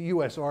 That's what the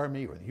US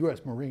Army or the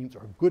US Marines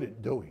are good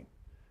at doing,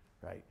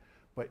 right?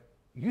 But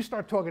you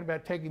start talking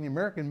about taking the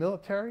American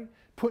military,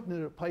 putting it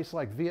in a place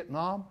like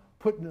Vietnam,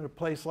 putting it in a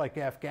place like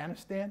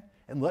Afghanistan,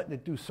 and letting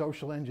it do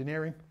social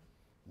engineering,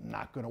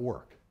 not going to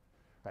work,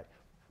 right?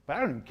 But I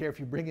don't even care if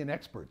you bring in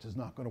experts, it's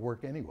not going to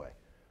work anyway.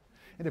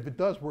 And if it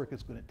does work,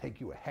 it's going to take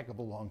you a heck of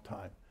a long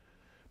time.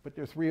 But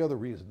there are three other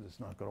reasons it's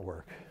not going to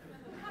work.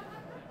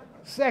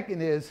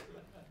 Second is,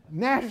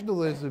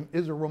 nationalism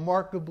is a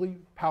remarkably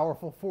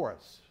powerful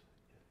force.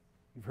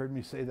 You've heard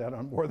me say that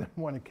on more than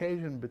one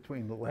occasion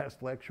between the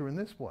last lecture and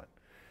this one.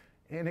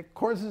 And it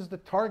causes the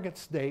target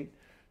state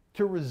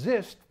to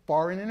resist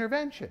foreign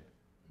intervention.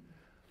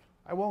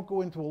 I won't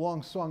go into a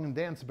long song and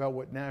dance about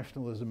what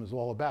nationalism is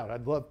all about.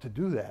 I'd love to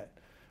do that.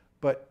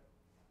 But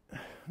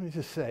let me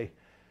just say,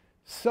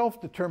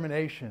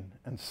 self-determination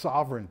and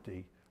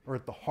sovereignty are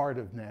at the heart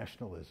of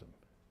nationalism.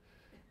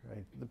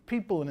 Right? The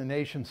people in a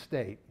nation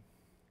state,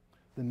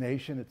 the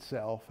nation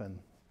itself and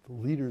the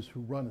leaders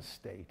who run a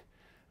state,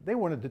 they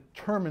want to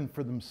determine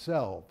for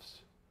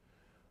themselves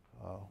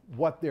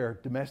what their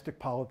domestic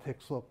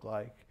politics look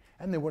like,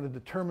 and they want to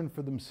determine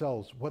for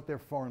themselves what their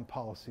foreign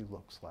policy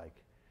looks like.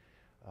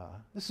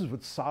 This is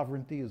what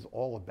sovereignty is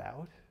all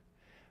about.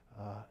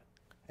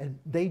 And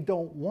they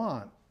don't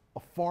want a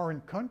foreign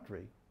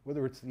country,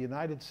 whether it's the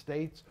United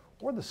States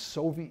or the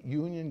Soviet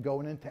Union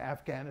going into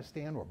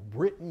Afghanistan, or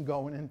Britain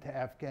going into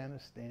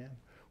Afghanistan,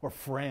 or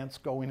France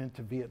going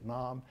into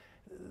Vietnam.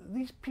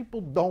 These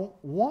people don't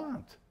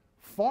want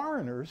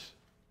foreigners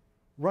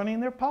running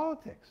their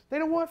politics. They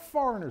don't want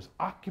foreigners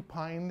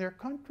occupying their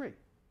country.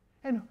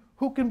 And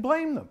who can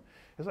blame them?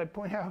 As I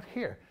point out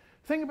here,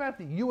 think about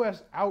the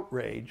US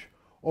outrage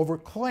over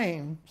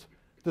claims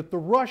that the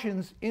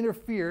Russians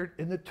interfered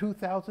in the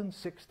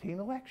 2016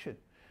 election.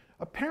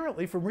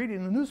 Apparently, from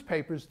reading the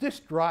newspapers, this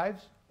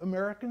drives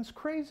Americans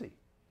crazy.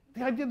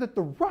 The idea that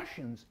the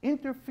Russians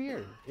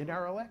interfered in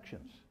our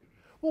elections.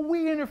 Well,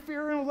 we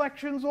interfere in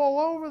elections all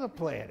over the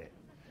planet.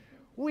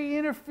 We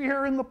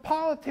interfere in the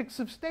politics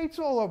of states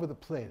all over the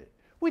planet.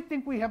 We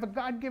think we have a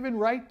God-given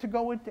right to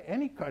go into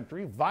any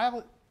country,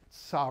 violate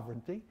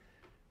sovereignty,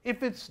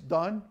 if it's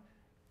done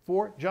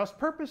for just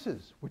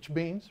purposes, which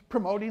means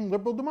promoting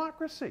liberal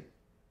democracy.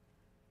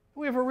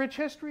 We have a rich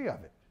history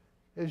of it,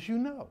 as you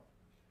know.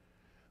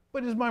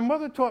 But as my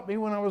mother taught me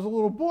when I was a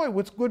little boy,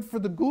 what's good for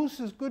the goose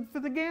is good for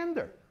the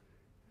gander.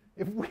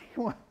 If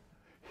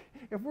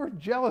we're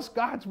jealous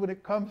gods when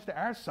it comes to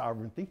our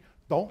sovereignty,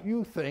 don't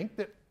you think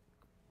that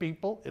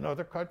people in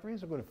other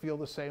countries are going to feel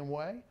the same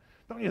way?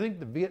 Don't you think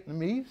the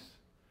Vietnamese,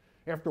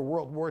 after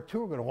World War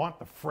II, are going to want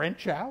the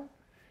French out?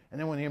 And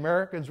then when the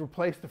Americans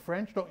replace the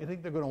French, don't you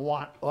think they're going to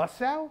want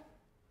us out?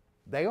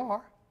 They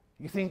are.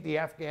 You think the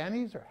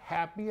Afghanis are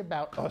happy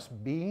about us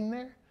being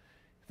there?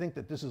 You think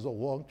that this is a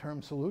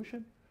long-term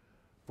solution?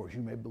 Of course,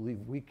 you may believe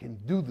we can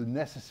do the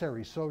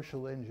necessary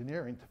social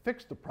engineering to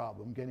fix the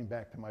problem. Getting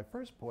back to my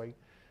first point,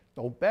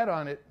 don't bet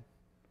on it.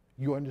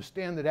 You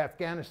understand that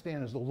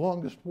Afghanistan is the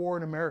longest war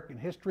in American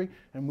history,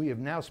 and we have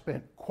now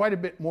spent quite a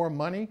bit more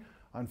money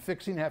on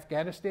fixing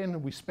Afghanistan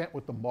than we spent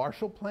with the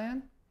Marshall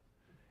Plan.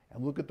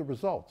 And look at the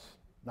results.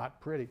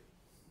 Not pretty.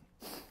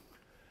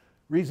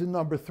 Reason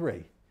number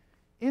three,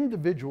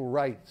 individual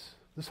rights.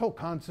 This whole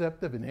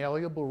concept of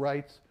inalienable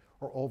rights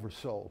are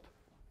oversold.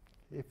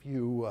 If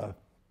you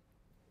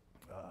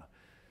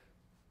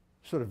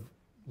sort of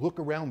look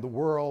around the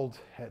world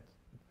at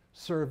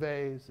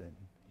surveys and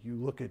you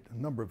look at a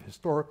number of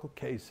historical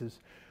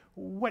cases,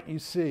 what you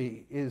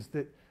see is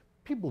that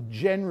people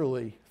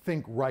generally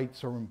think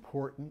rights are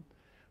important,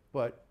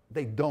 but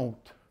they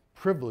don't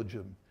privilege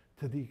them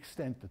to the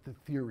extent that the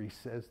theory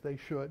says they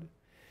should.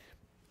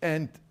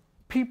 And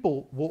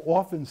people will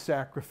often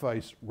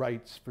sacrifice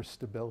rights for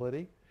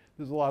stability.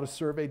 There's a lot of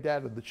survey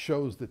data that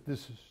shows that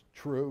this is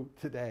true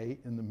today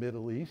in the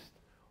Middle East.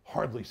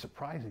 Hardly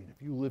surprising.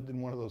 If you lived in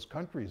one of those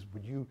countries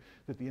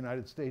that the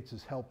United States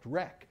has helped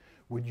wreck,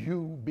 would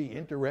you be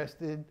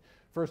interested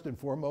first and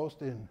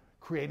foremost in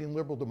creating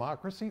liberal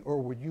democracy,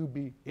 or would you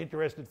be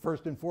interested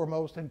first and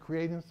foremost in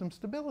creating some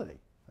stability?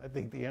 I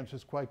think the answer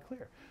is quite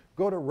clear.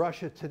 Go to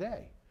Russia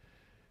today.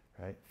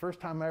 Right? First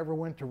time I ever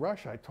went to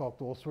Russia, I talked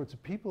to all sorts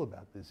of people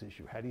about this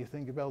issue. How do you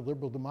think about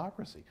liberal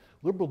democracy?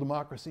 Liberal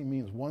democracy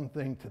means one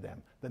thing to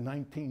them, the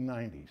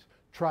 1990s.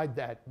 Tried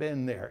that,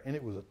 been there, and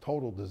it was a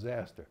total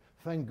disaster.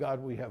 Thank God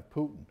we have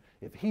Putin.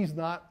 If he's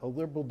not a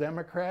liberal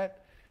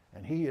Democrat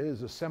and he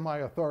is a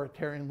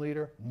semi-authoritarian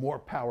leader, more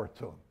power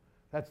to him.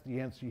 That's the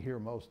answer you hear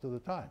most of the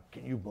time.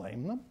 Can you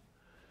blame them?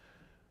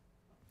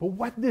 But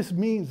what this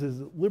means is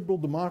that liberal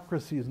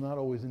democracy is not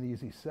always an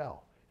easy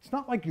sell. It's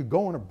not like you're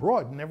going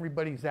abroad and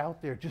everybody's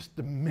out there just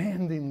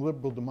demanding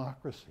liberal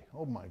democracy.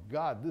 Oh my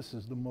God, this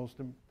is the most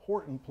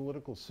important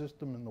political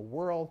system in the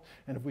world,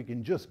 and if we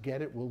can just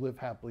get it, we'll live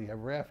happily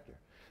ever after.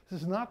 This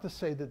is not to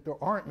say that there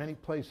aren't many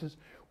places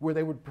where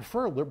they would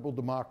prefer liberal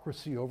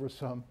democracy over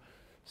some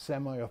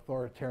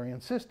semi-authoritarian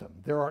system.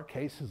 There are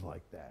cases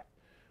like that.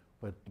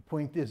 But the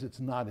point is, it's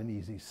not an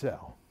easy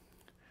sell.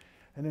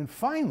 And then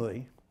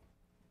finally,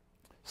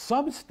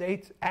 some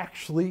states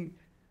actually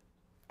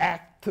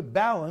act to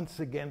balance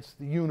against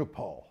the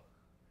unipole.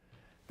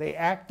 They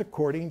act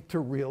according to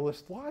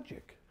realist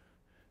logic.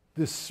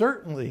 This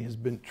certainly has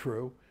been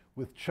true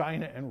with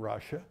China and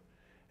Russia,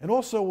 and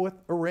also with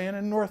Iran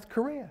and North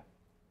Korea.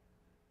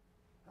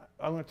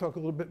 I'm going to talk a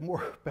little bit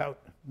more about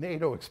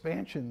NATO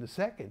expansion in a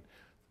second.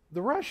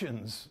 The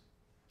Russians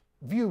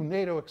view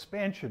NATO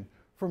expansion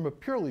from a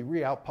purely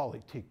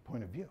realpolitik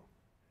point of view.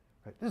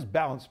 Right? This is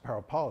balanced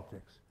power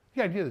politics.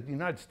 The idea that the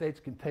United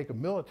States can take a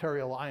military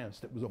alliance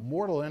that was a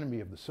mortal enemy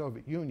of the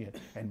Soviet Union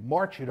and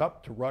march it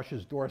up to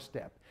Russia's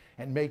doorstep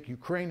and make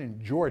Ukraine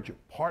and Georgia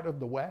part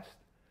of the West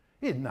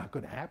is not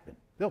going to happen.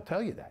 They'll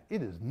tell you that.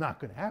 It is not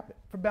going to happen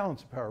for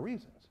balance of power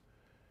reasons.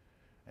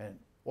 And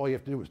all you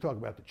have to do is talk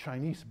about the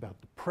Chinese,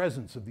 about the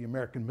presence of the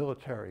American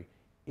military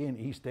in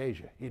East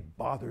Asia. It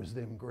bothers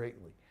them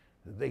greatly.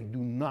 They do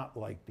not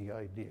like the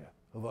idea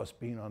of us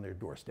being on their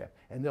doorstep.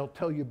 And they'll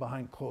tell you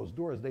behind closed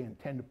doors they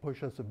intend to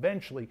push us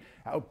eventually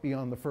out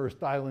beyond the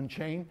first island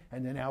chain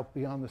and then out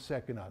beyond the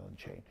second island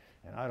chain.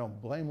 And I don't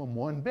blame them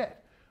one bit.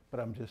 But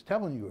I'm just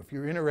telling you, if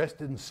you're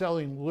interested in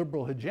selling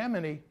liberal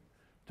hegemony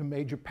to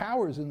major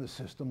powers in the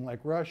system like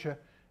Russia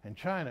and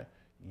China,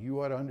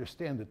 you ought to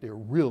understand that there are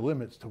real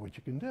limits to what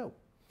you can do.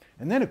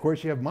 And then, of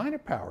course, you have minor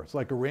powers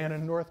like Iran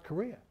and North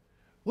Korea.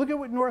 Look at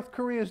what North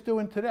Korea is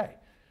doing today.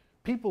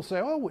 People say,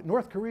 oh, what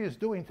North Korea is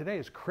doing today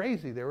is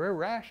crazy. They're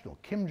irrational.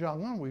 Kim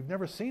Jong-un, we've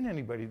never seen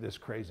anybody this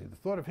crazy. The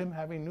thought of him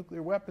having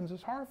nuclear weapons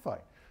is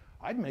horrifying.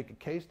 I'd make a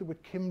case that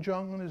what Kim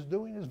Jong-un is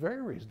doing is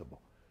very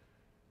reasonable.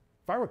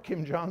 If I were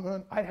Kim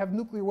Jong-un, I'd have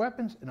nuclear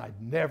weapons and I'd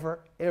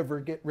never, ever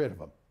get rid of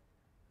them.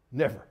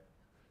 Never.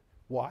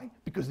 Why?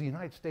 Because the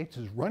United States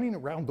is running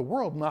around the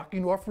world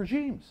knocking off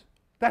regimes.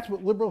 That's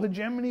what liberal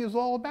hegemony is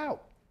all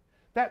about.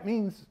 That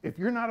means if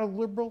you're not a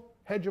liberal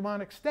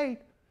hegemonic state,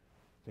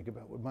 think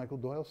about what Michael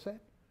Doyle said,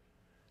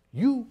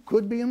 you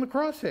could be in the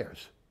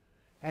crosshairs.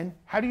 And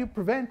how do you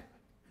prevent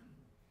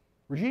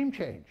regime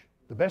change?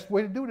 The best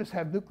way to do it is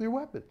have nuclear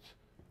weapons.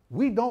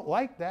 We don't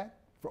like that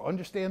for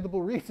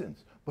understandable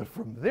reasons, but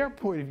from their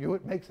point of view,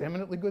 it makes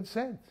eminently good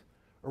sense.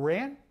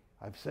 Iran,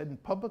 I've said in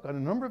public on a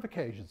number of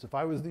occasions, if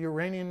I was the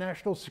Iranian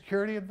National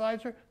Security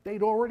Advisor,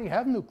 they'd already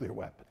have nuclear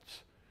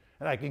weapons.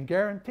 And I can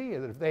guarantee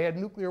you that if they had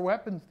nuclear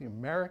weapons, the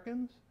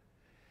Americans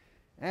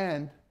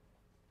and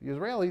the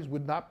Israelis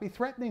would not be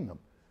threatening them.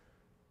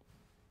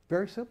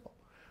 Very simple.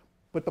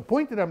 But the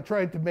point that I'm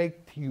trying to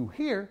make to you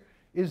here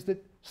is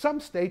that some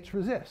states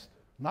resist.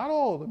 Not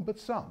all of them, but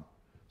some.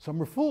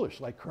 Some are foolish,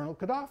 like Colonel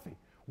Gaddafi.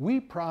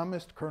 We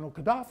promised Colonel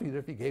Gaddafi that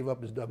if he gave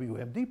up his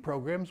WMD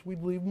programs,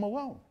 we'd leave him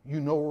alone. You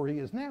know where he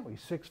is now.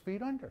 He's 6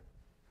 feet under.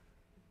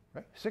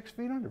 Right? 6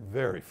 feet under.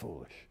 Very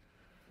foolish.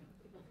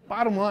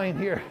 Bottom line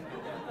here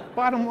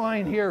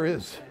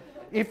is,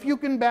 if you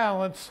can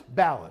balance,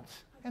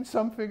 balance. And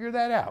some figure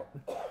that out.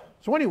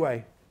 So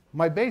anyway,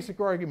 my basic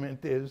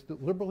argument is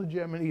that liberal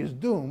hegemony is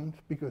doomed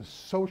because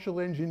social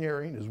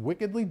engineering is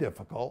wickedly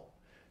difficult,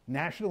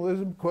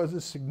 nationalism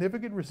causes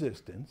significant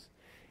resistance,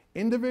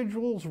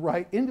 individual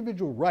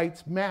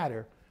rights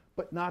matter,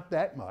 but not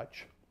that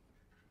much,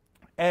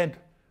 and, it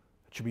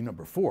should be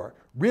number 4,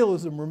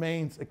 realism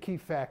remains a key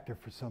factor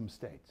for some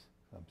states.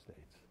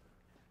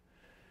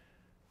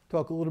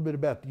 Talk a little bit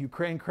about the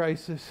Ukraine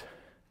crisis.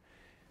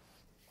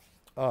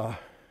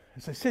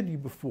 As I said to you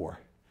before,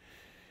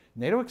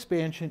 NATO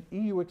expansion,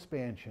 EU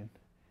expansion,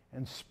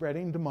 and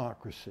spreading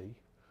democracy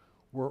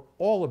were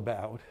all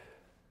about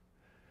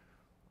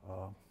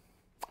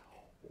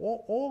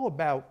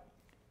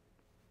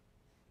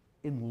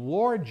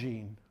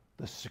enlarging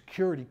the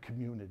security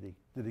community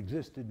that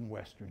existed in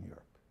Western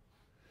Europe.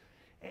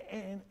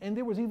 And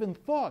there was even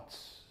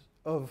thoughts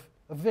of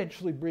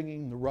eventually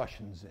bringing the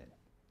Russians in.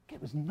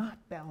 It was not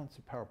balance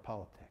of power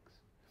politics.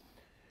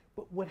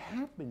 But what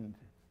happened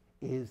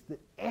is that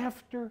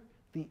after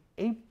the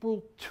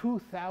April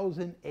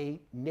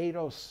 2008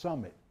 NATO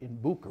summit in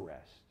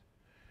Bucharest,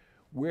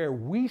 where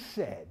we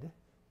said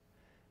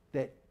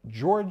that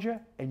Georgia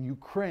and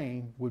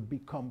Ukraine would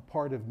become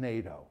part of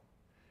NATO,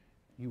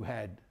 you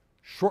had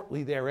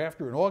shortly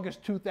thereafter, in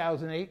August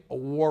 2008, a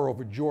war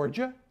over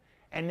Georgia,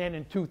 and then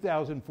in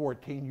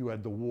 2014, you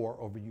had the war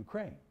over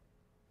Ukraine.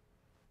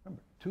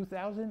 Remember,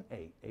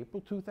 2008,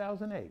 April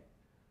 2008,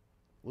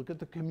 look at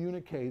the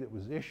communique that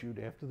was issued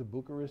after the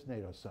Bucharest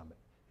NATO summit.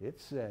 It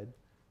said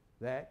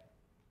that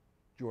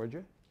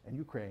Georgia and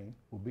Ukraine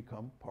will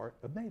become part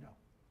of NATO.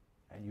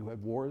 And you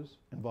had wars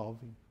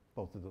involving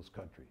both of those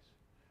countries.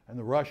 And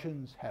the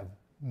Russians have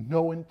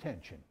no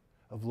intention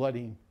of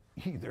letting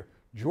either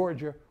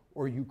Georgia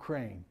or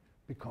Ukraine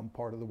become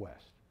part of the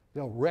West.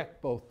 They'll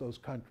wreck both those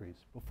countries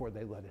before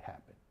they let it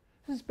happen.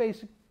 This is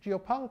basic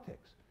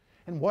geopolitics.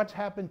 And what's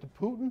happened to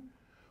Putin?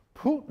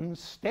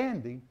 Putin's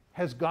standing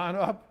has gone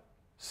up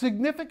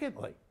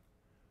significantly.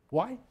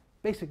 Why?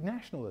 Basic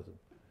nationalism.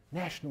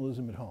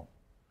 Nationalism at home.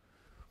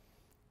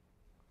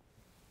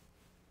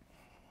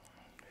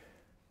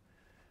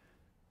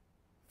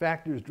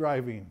 Factors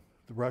driving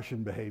the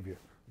Russian behavior.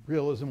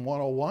 Realism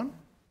 101,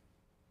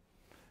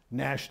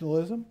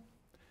 nationalism,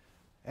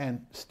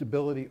 and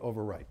stability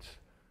over rights.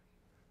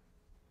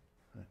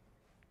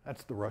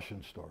 That's the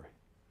Russian story.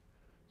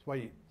 That's why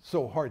it's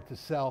so hard to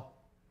sell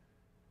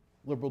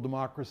liberal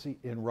democracy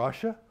in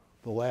Russia,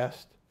 the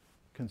last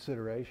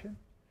consideration,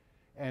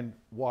 and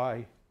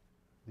why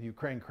the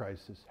Ukraine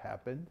crisis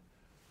happened,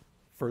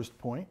 first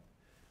point.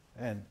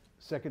 And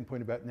second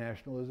point about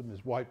nationalism is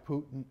why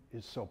Putin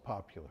is so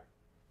popular.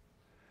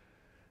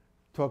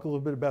 Talk a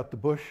little bit about the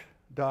Bush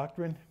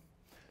doctrine.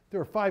 There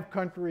are 5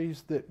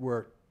 countries that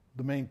were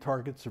the main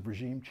targets of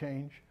regime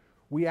change.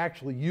 We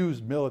actually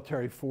used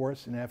military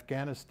force in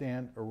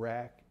Afghanistan,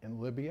 Iraq, and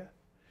Libya.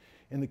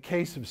 In the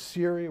case of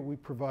Syria, we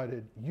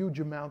provided huge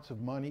amounts of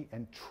money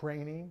and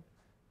training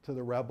to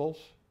the rebels.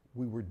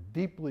 We were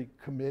deeply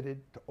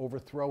committed to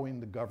overthrowing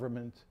the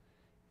government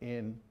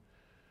in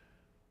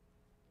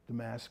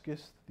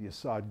Damascus, the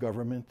Assad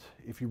government.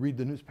 If you read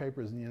the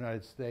newspapers in the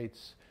United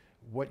States,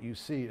 what you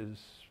see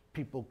is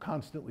people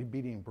constantly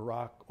beating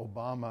Barack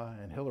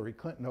Obama and Hillary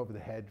Clinton over the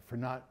head for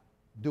not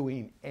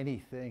doing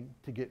anything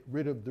to get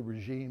rid of the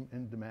regime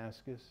in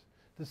Damascus.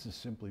 This is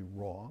simply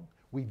wrong.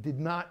 We did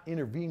not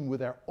intervene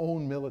with our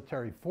own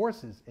military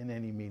forces in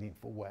any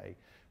meaningful way,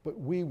 but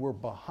we were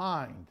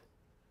behind.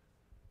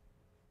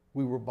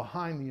 We were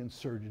behind the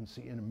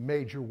insurgency in a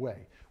major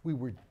way. We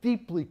were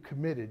deeply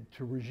committed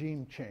to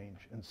regime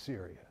change in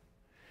Syria.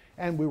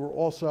 And we were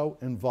also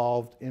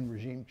involved in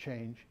regime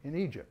change in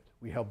Egypt.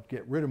 We helped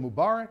get rid of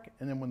Mubarak,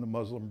 and then when the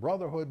Muslim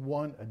Brotherhood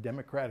won a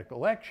democratic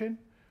election,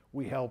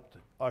 we helped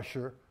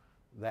usher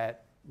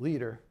that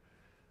leader,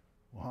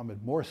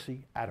 Mohamed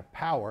Morsi, out of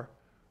power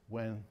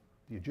when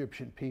the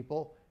Egyptian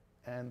people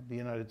and the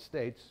United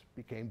States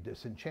became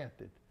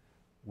disenchanted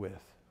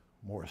with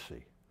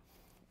Morsi.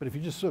 But if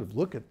you just sort of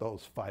look at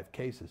those 5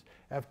 cases,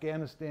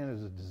 Afghanistan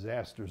is a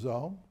disaster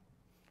zone,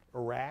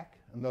 Iraq,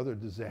 another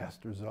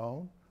disaster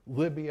zone,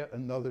 Libya,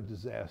 another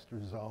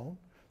disaster zone,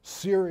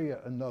 Syria,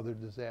 another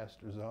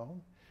disaster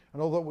zone.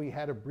 And although we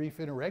had a brief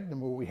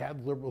interregnum where we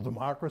had liberal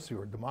democracy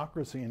or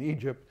democracy in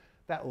Egypt,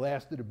 that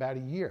lasted about a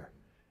year.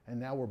 And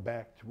now we're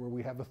back to where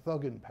we have a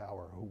thug in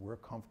power who we're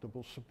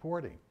comfortable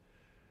supporting.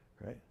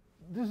 Right?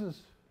 This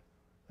is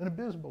an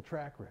abysmal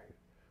track record.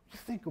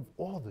 Just think of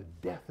all the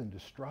death and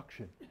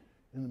destruction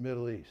in the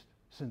Middle East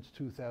since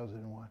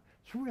 2001.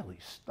 It's really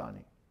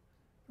stunning.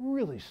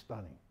 Really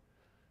stunning.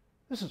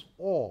 This is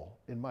all,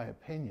 in my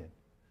opinion,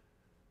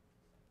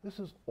 this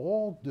is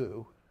all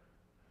due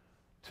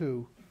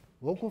to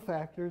local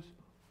factors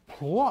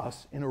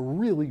plus, in a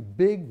really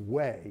big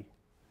way,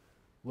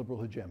 liberal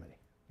hegemony.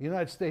 The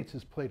United States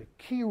has played a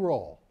key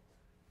role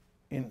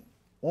in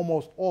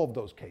almost all of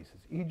those cases.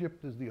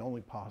 Egypt is the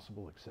only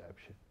possible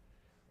exception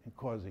in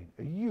causing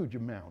a huge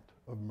amount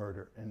of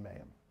murder and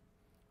mayhem.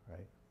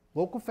 Right?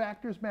 Local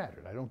factors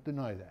mattered, I don't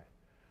deny that.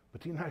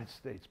 But the United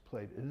States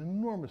played an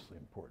enormously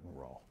important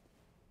role.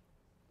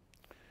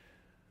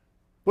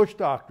 Bush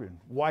doctrine,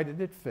 why did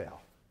it fail?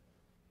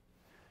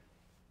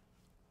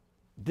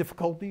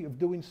 Difficulty of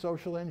doing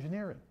social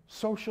engineering.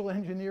 Social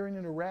engineering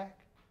in Iraq,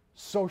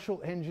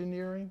 social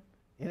engineering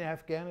in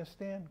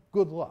Afghanistan,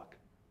 good luck.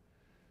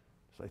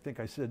 So I think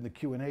I said in the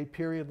Q&A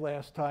period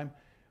last time,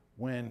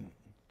 when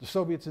the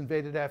Soviets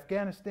invaded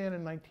Afghanistan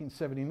in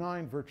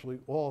 1979, virtually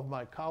all of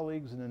my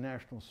colleagues in the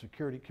national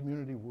security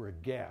community were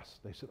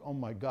aghast. They said, oh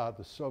my God,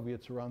 the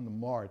Soviets are on the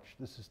march.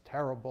 This is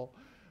terrible.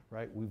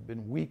 Right? We've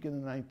been weak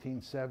in the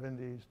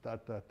 1970s, ...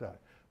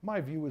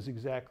 My view is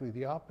exactly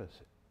the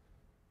opposite.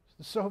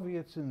 The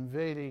Soviets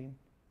invading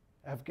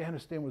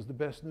Afghanistan was the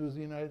best news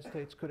the United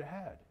States could have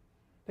had.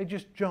 They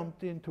just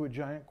jumped into a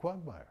giant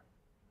quagmire.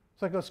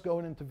 It's like us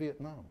going into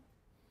Vietnam.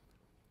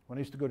 When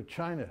I used to go to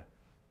China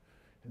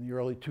in the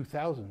early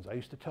 2000s, I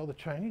used to tell the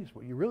Chinese,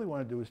 what you really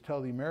want to do is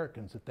tell the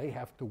Americans that they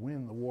have to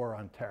win the war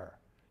on terror.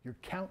 You're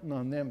counting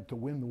on them to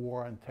win the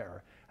war on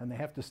terror, and they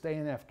have to stay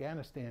in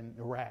Afghanistan and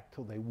Iraq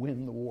till they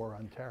win the war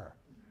on terror,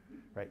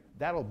 right?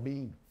 That'll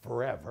be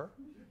forever,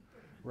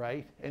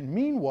 right? And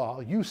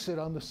meanwhile, you sit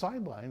on the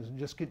sidelines and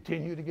just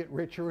continue to get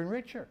richer and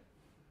richer.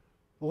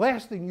 The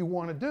last thing you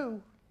want to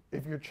do,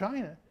 if you're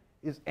China,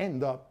 is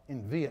end up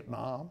in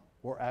Vietnam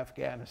or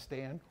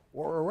Afghanistan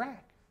or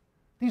Iraq.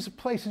 These are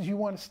places you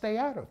want to stay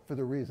out of for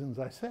the reasons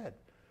I said.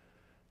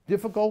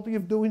 Difficulty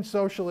of doing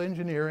social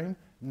engineering,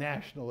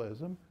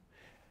 nationalism,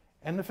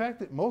 and the fact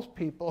that most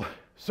people,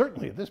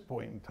 certainly at this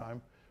point in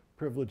time,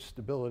 privilege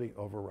stability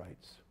over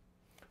rights.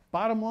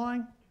 Bottom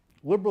line,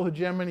 liberal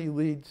hegemony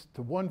leads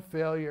to one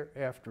failure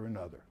after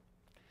another.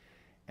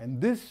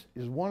 And this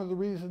is one of the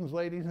reasons,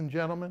 ladies and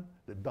gentlemen,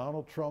 that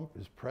Donald Trump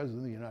is President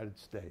of the United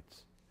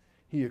States.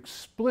 He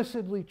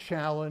explicitly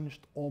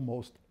challenged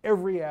almost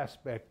every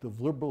aspect of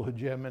liberal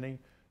hegemony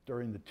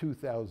during the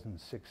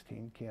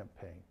 2016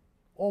 campaign.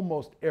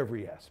 Almost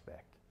every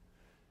aspect.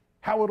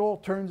 How it all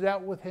turns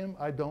out with him,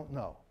 I don't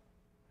know.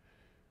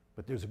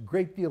 But there's a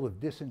great deal of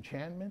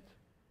disenchantment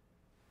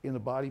in the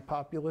body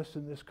populace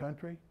in this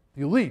country.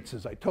 The elites,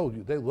 as I told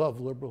you, they love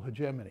liberal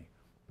hegemony.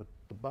 But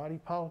the body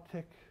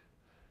politic,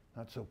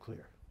 not so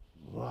clear.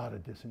 A lot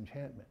of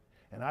disenchantment.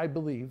 And I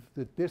believe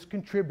that this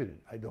contributed.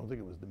 I don't think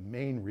it was the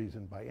main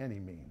reason by any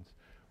means,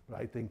 but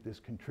I think this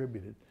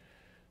contributed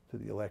to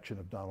the election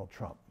of Donald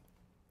Trump.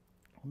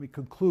 Let me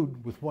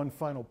conclude with one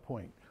final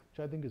point,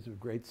 which I think is of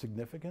great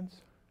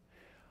significance.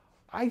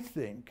 I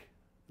think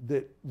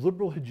that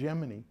liberal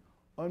hegemony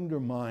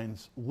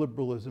undermines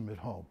liberalism at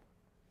home.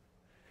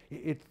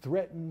 It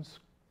threatens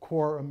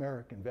core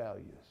American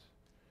values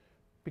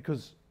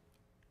because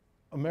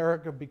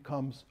America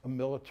becomes a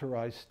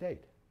militarized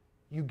state.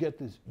 You get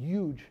this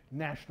huge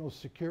national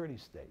security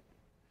state.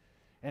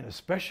 And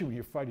especially when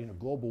you're fighting a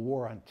global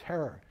war on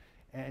terror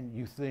and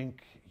you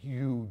think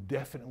you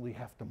definitely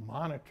have to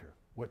monitor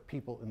what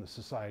people in the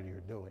society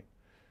are doing.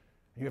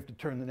 You have to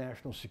turn the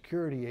National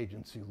Security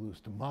Agency loose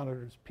to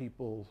monitor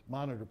people's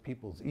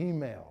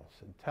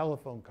emails and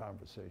telephone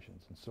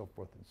conversations and so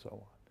forth and so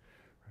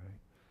on,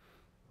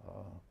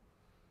 right?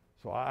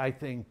 So I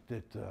think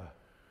that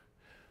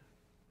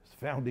as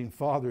founding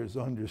fathers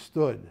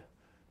understood,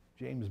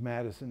 James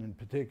Madison in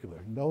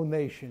particular, no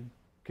nation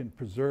can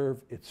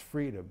preserve its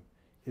freedom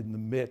in the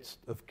midst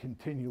of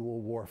continual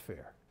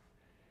warfare.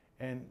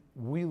 And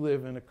we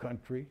live in a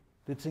country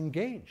that's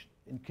engaged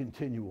in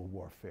continual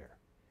warfare.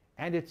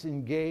 And it's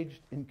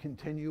engaged in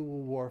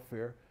continual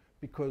warfare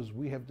because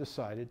we have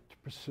decided to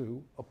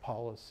pursue a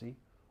policy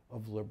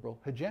of liberal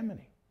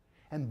hegemony.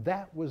 And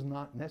that was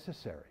not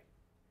necessary.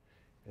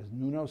 As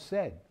Nuno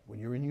said, when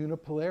you're in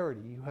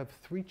unipolarity, you have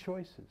three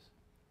choices,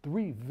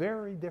 three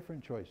very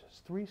different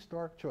choices, three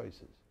stark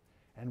choices.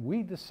 And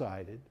we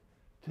decided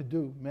to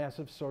do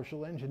massive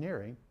social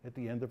engineering at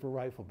the end of a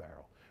rifle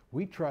barrel.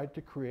 We tried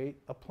to create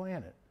a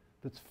planet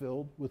that's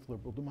filled with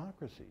liberal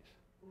democracies.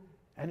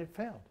 And it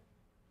failed.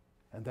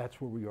 And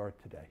that's where we are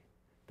today.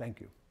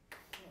 Thank you.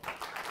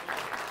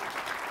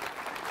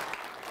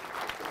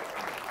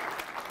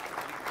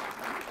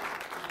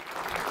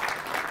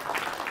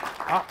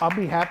 I'll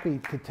be happy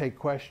to take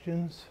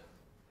questions.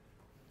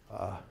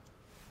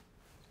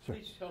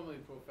 Please tell me,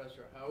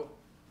 Professor, how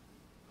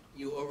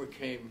you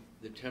overcame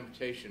the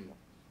temptation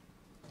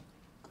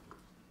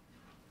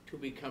to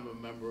become a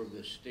member of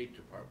the State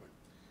Department.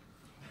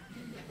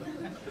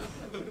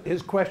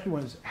 His question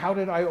was, how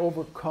did I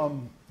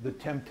overcome the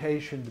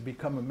temptation to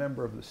become a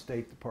member of the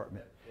State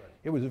Department? Right.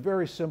 It was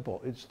very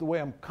simple. It's the way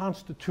I'm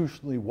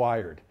constitutionally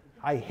wired.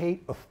 I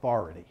hate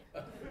authority.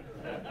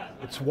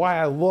 It's why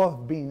I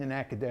love being an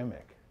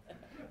academic.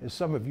 As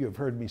some of you have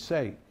heard me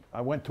say,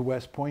 I went to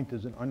West Point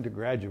as an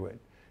undergraduate,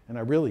 and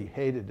I really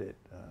hated it.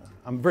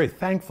 I'm very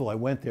thankful I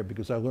went there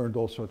because I learned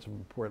all sorts of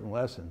important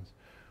lessons.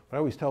 But I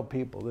always tell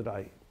people that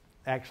I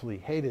actually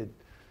hated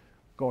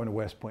going to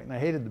West Point, and I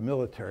hated the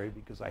military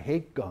because I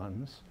hate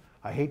guns,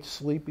 I hate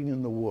sleeping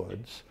in the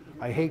woods,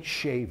 I hate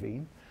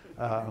shaving,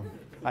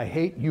 I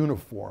hate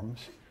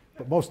uniforms,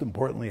 but most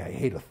importantly, I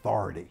hate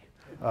authority.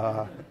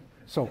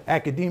 So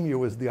academia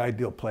was the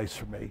ideal place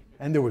for me,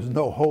 and there was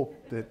no hope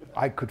that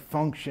I could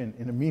function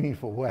in a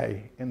meaningful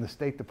way in the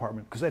State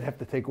Department because I'd have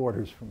to take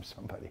orders from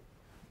somebody.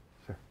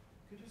 Sir?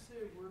 Could you say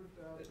a word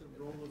about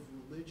the role of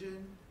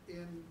religion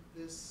in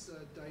this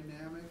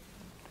dynamic,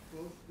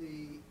 both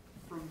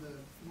from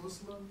the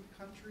Muslim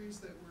countries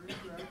that we're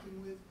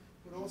interacting with,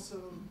 but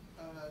also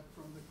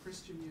from the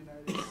Christian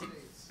United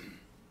States?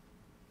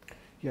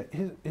 Yeah,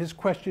 his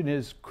question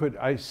is, could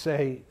I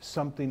say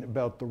something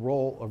about the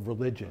role of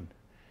religion?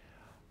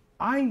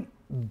 I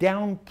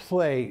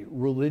downplay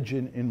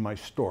religion in my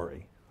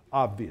story,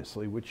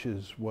 obviously, which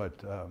is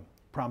what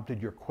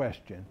prompted your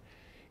question.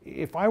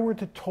 If I were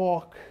to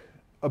talk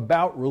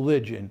about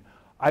religion,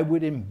 I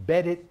would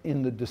embed it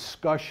in the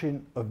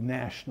discussion of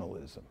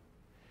nationalism,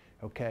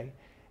 okay?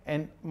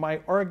 And my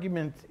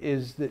argument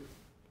is that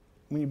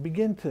when you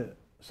begin to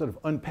sort of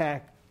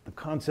unpack the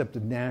concept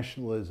of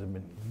nationalism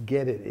and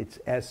get at its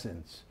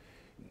essence,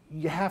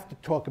 you have to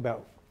talk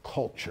about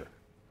culture,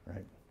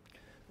 right?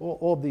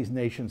 all these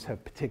nations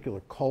have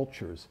particular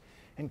cultures.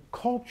 And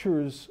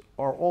cultures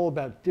are all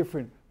about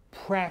different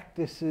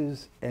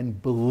practices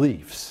and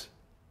beliefs,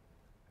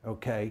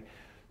 okay?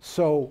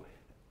 So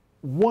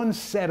one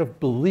set of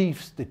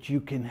beliefs that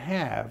you can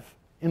have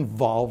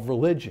involve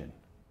religion.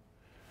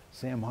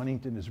 Sam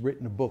Huntington has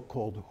written a book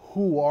called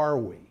Who Are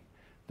We?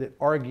 That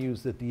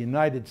argues that the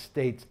United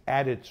States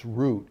at its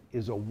root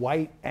is a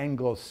white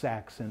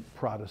Anglo-Saxon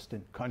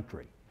Protestant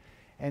country.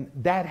 And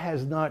that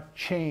has not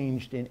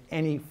changed in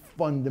any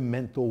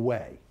fundamental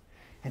way.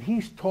 And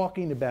he's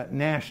talking about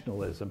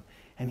nationalism,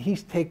 and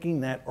he's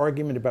taking that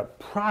argument about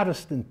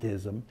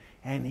Protestantism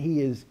and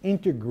he is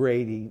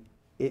integrating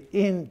it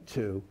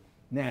into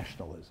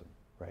nationalism,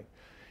 right?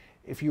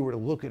 If you were to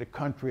look at a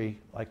country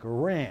like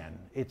Iran,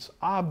 it's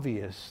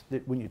obvious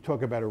that when you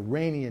talk about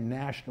Iranian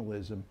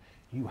nationalism,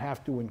 you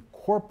have to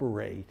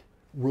incorporate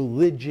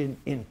religion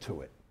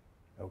into it,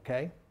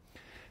 okay?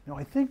 Now,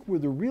 I think where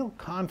the real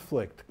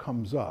conflict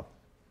comes up,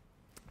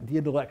 the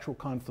intellectual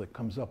conflict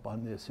comes up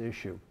on this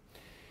issue,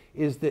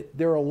 is that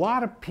there are a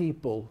lot of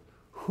people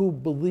who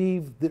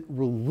believe that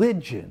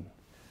religion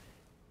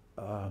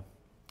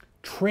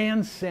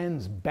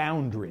transcends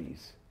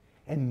boundaries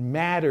and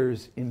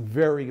matters in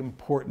very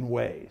important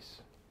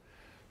ways.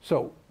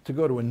 So, to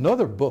go to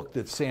another book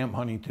that Sam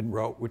Huntington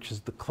wrote, which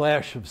is The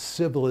Clash of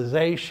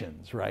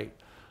Civilizations, right?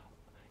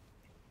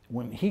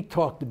 When he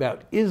talked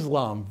about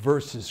Islam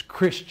versus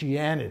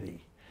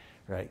Christianity,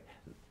 right?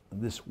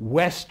 This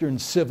Western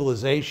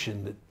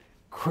civilization that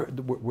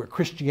where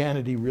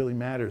Christianity really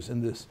matters,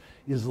 and this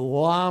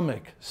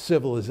Islamic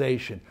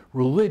civilization,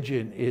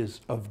 religion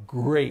is of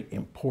great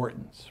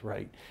importance,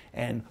 right?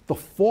 And the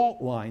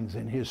fault lines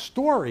in his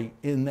story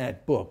in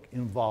that book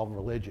involve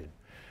religion.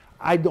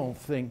 I don't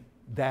think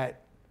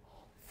that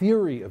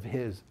theory of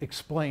his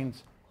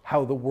explains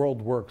how the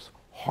world works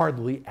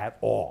hardly at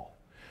all,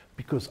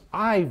 because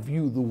I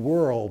view the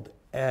world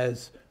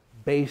as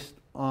based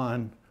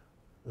on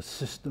a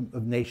system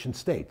of nation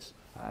states.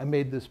 I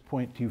made this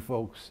point to you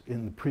folks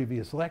in the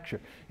previous lecture.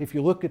 If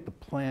you look at the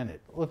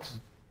planet, let's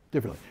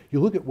differently. You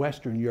look at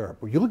Western Europe,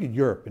 or you look at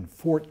Europe in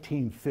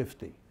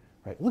 1450,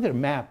 right? Look at a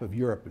map of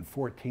Europe in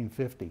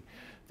 1450.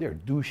 There are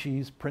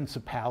duchies,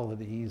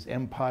 principalities,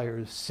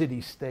 empires,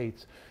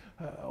 city-states,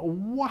 a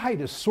wide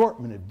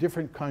assortment of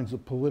different kinds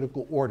of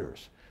political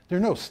orders. There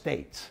are no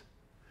states.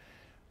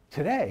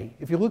 Today,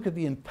 if you look at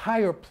the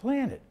entire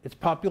planet, it's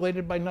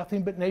populated by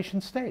nothing but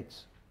nation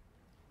states.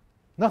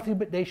 Nothing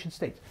but nation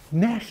states.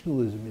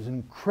 Nationalism is an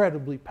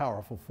incredibly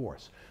powerful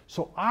force.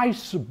 So I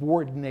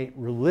subordinate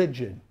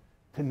religion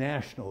to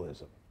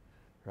nationalism,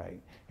 right?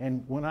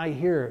 And when I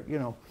hear,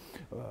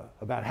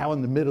 about how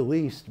in the Middle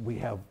East we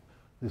have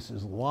this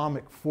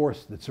Islamic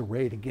force that's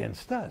arrayed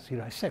against us,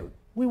 I say,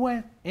 we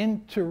went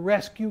in to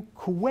rescue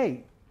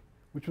Kuwait,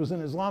 which was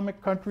an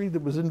Islamic country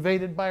that was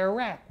invaded by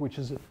Iraq, which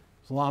is an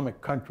Islamic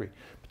country.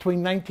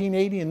 Between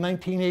 1980 and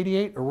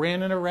 1988,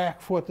 Iran and Iraq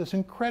fought this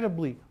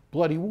incredibly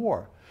bloody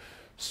war.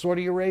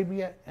 Saudi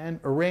Arabia and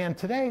Iran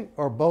today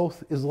are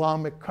both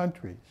Islamic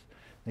countries.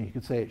 Now you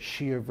could say it's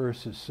Shia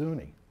versus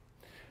Sunni.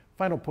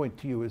 Final point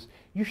to you is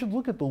you should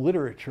look at the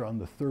literature on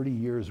the 30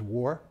 Years'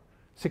 War,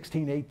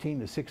 1618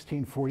 to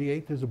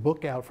 1648. There's a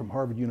book out from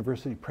Harvard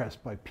University Press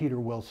by Peter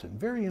Wilson.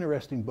 Very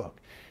interesting book.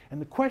 And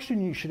the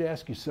question you should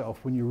ask yourself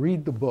when you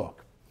read the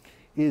book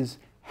is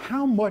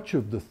how much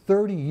of the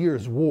 30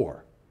 Years'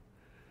 War,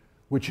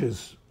 which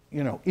is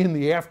in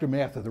the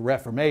aftermath of the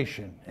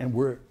Reformation, and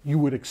where you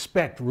would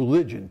expect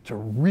religion to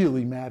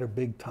really matter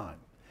big time.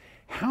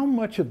 How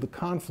much of the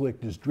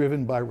conflict is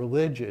driven by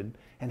religion,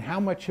 and how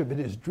much of it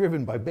is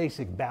driven by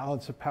basic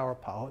balance of power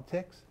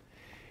politics?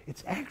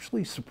 It's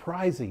actually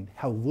surprising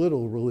how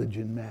little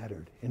religion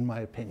mattered, in my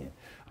opinion.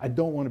 I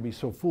don't want to be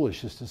so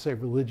foolish as to say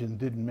religion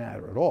didn't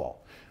matter at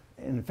all.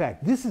 In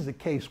fact, this is a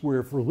case where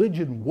if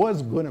religion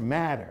was going to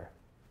matter,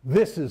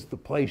 this is the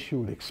place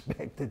you would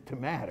expect it to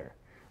matter,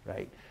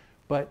 right?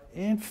 But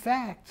in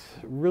fact,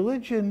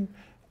 religion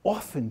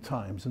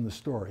oftentimes in the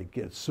story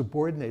gets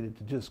subordinated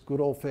to just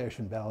good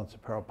old-fashioned balance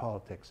of power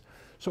politics.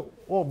 So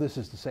all this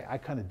is to say, I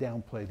kind of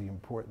downplay the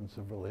importance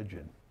of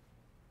religion.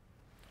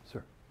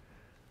 Sir?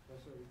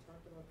 So we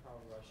talked about how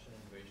Russian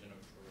invasion of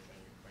Georgia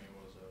and Ukraine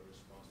was a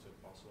response to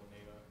possible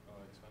NATO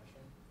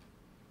expansion.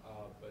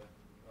 But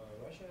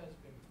Russia has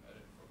been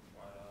at it for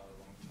quite a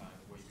long time,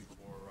 way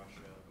before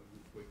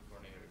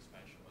NATO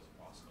expansion was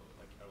possible,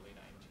 like early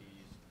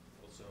 90s.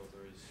 Also,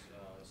 there's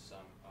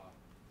some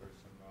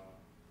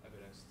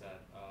evidence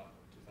that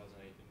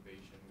 2008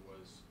 invasion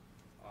was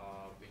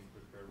being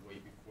prepared way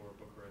before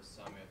Bucharest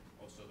summit.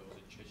 Also, there was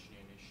a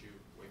Chechenian issue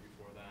way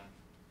before that.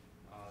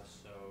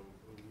 So,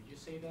 would you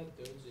say that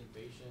those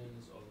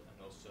invasions and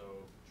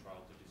also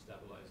trial to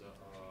destabilize the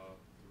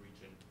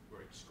region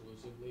were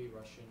exclusively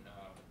Russian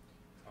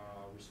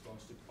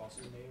response to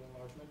possible NATO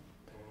enlargement,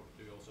 or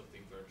do you also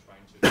think they're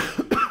trying to use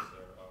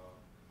their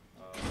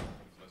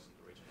influence in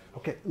the region as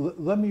well? Okay,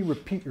 let me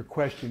repeat your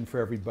question for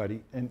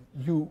everybody, and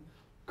you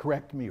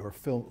correct me or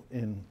fill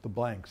in the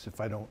blanks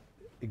if I don't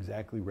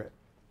exactly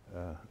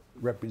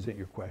represent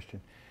your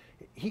question.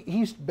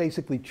 he's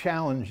basically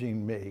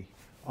challenging me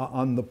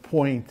on the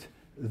point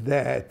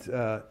that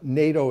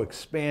NATO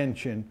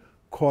expansion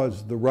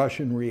caused the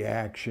Russian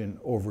reaction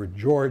over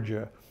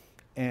Georgia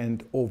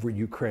and over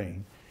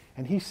Ukraine.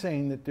 And he's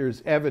saying that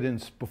there's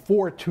evidence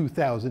before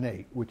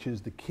 2008, which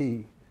is the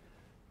key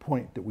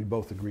point that we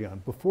both agree on.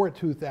 Before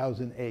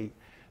 2008,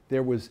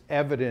 there was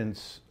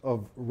evidence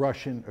of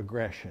Russian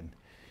aggression.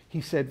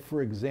 He said,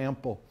 for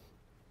example,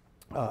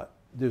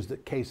 there's the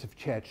case of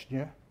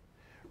Chechnya,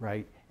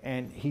 right?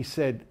 And he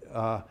said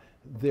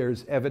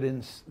there's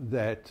evidence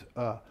that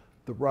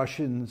the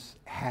Russians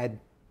had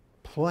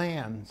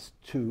plans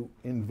to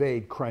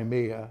invade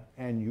Crimea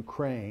and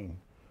Ukraine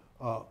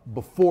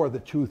before the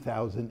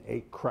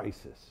 2008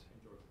 crisis.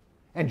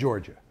 And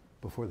Georgia,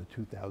 before the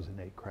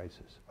 2008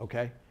 crisis,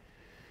 okay?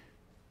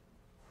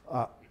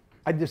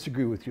 I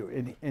disagree with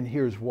you, and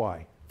here's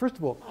why. First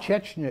of all,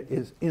 Chechnya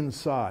is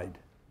inside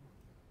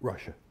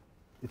Russia.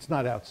 It's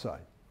not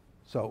outside.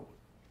 So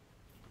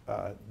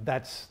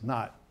that's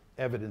not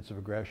evidence of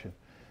aggression.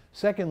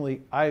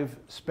 Secondly, I've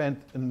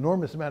spent an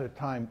enormous amount of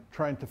time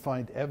trying to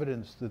find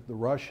evidence that the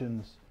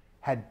Russians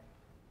had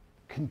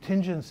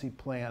contingency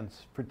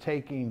plans for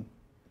taking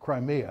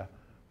Crimea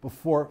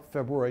before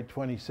February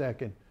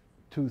 22nd,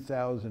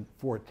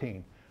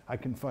 2014. I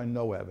can find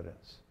no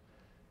evidence.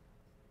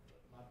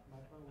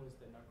 My point was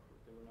they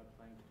were not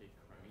planning to take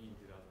Crimea in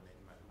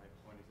 2008. My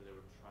point is that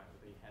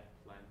they had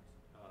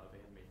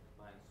made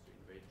plans to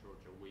invade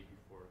Georgia way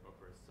before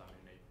Bucharest summit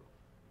in April.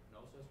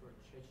 And also as for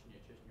Chechnya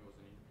was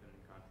an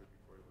independent country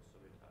before it was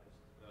Sovietized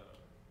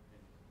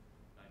in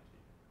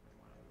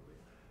 1991, I believe.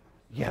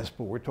 Yes,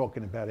 but we're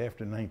talking about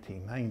after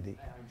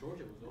 1990.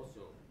 Georgia was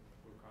also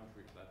a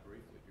country that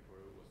briefly before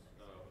it was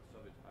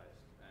Sovietized,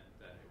 and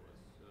then it was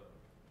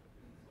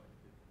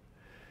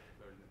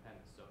very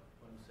independent. So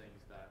what I'm saying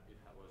is that it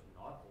was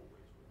not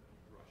always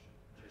with Russia.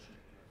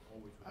 Chechnya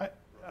always with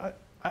Russia.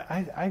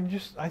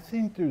 I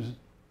think there's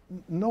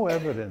no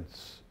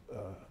evidence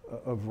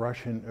of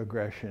Russian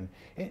aggression.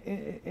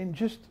 And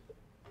just,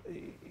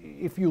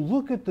 if you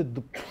look at the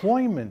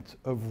deployment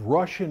of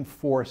Russian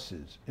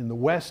forces in the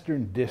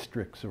western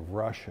districts of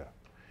Russia,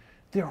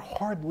 there are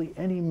hardly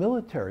any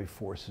military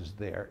forces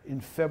there in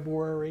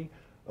February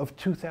of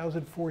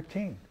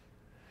 2014.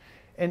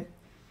 And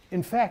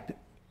in fact,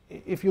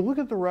 if you look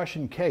at the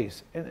Russian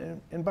case,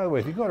 and by the way,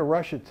 if you go to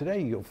Russia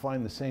today, you'll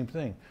find the same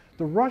thing.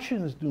 The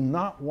Russians do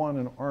not want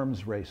an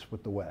arms race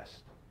with the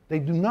West. They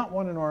do not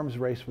want an arms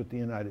race with the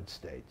United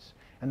States.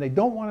 And they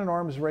don't want an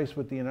arms race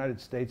with the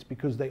United States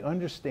because they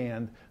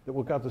understand that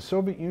what got the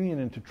Soviet Union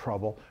into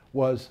trouble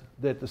was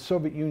that the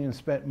Soviet Union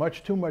spent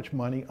much too much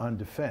money on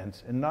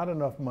defense and not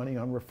enough money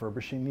on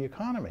refurbishing the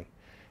economy.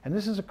 And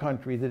this is a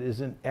country that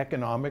is in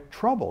economic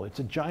trouble. It's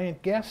a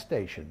giant gas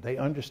station. They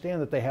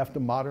understand that they have to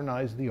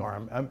modernize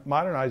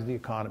the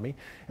economy,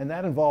 and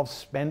that involves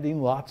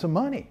spending lots of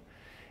money.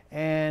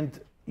 And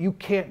you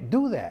can't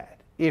do that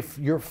if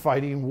you're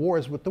fighting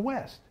wars with the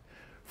West.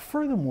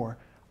 Furthermore,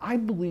 I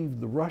believe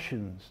the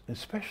Russians,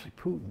 especially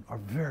Putin, are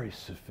very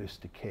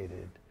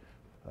sophisticated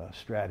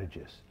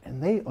strategists.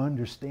 And they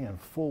understand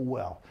full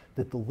well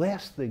that the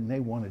last thing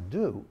they want to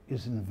do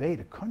is invade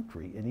a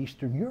country in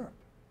Eastern Europe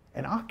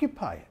and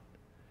occupy it.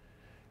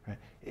 Right?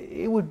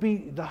 It would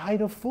be the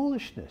height of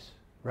foolishness.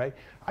 Right?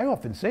 I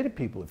often say to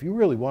people, if you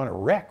really want to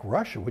wreck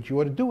Russia, what you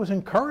ought to do is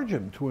encourage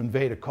them to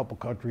invade a couple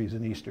countries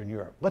in Eastern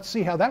Europe. Let's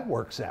see how that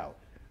works out.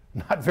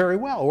 Not very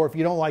well. Or if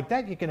you don't like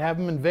that, you can have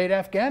them invade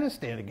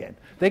Afghanistan again.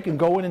 They can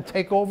go in and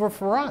take over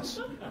for us,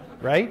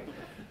 right?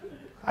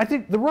 I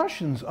think the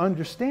Russians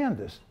understand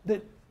this,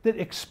 that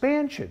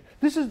expansion,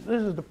 this is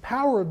the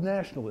power of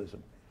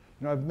nationalism.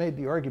 You know, I've made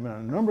the argument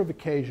on a number of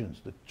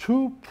occasions, the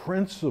two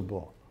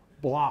principal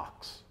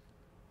blocks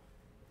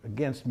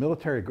against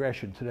military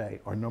aggression today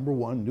are number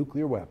one,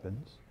 nuclear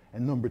weapons,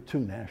 and number two,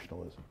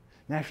 nationalism.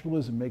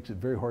 Nationalism makes it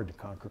very hard to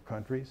conquer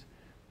countries,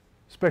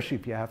 especially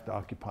if you have to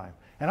occupy them.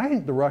 And I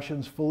think the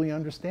Russians fully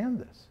understand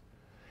this.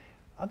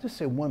 I'll just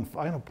say one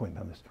final point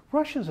on this.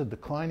 Russia's a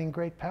declining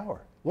great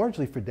power,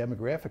 largely for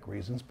demographic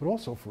reasons, but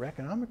also for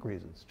economic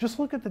reasons. Just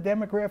look at the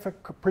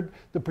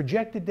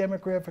projected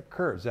demographic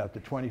curves out to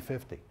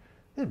 2050.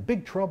 There's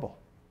big trouble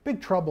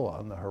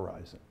on the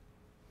horizon.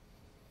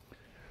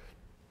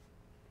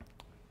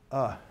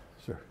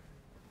 Sir.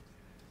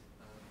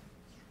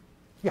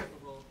 Yeah. First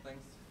of all,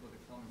 thanks for the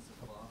comments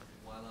so far.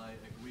 While I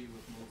agree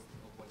with most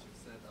of what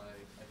you've said,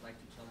 I'd like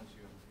to challenge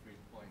you on 3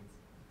 points.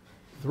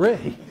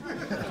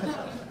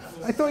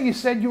 3? I thought you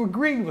said you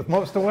agreed with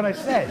most of what I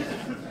said.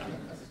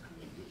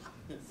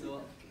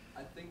 So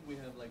I think we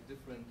have like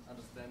different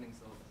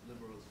understandings of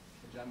liberal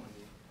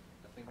hegemony.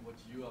 I think what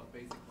you are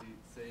basically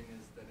saying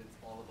is that it's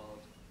all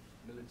about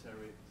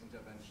military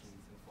interventions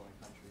in foreign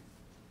countries.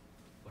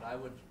 But I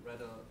would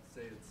rather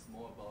say it's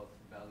more about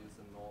values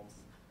and norms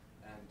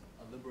and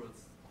a liberal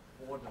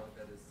order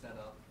that is set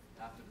up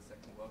after the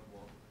Second World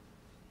War,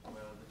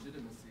 where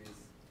legitimacy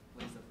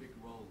plays a big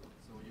role.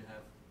 So you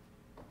have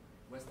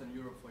Western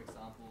Europe, for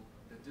example,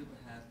 that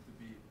didn't have to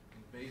be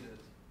invaded,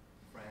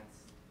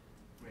 France,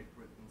 Great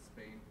Britain,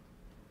 Spain,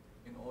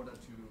 in order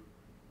to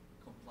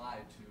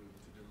tie to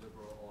the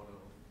liberal order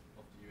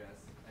of the US,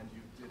 and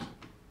you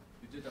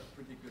did a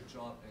pretty good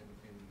job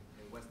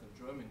in Western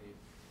Germany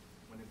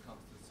when it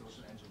comes to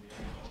social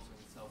engineering, also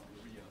in South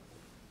Korea.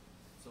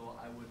 So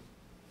I would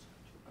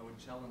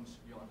challenge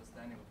your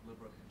understanding of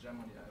liberal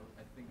hegemony.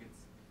 I think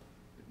it's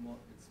more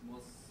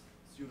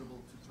suitable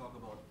to talk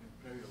about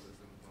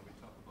imperialism when we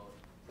talk about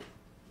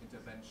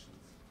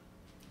interventions.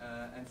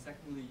 And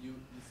secondly, you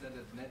said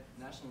that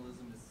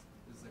nationalism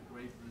is a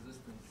great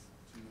resistance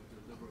to the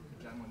liberal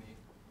hegemony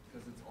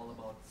because it's all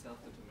about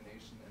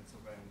self-determination and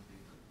sovereignty.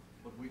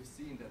 But we've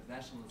seen that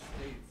national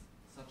states,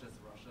 such as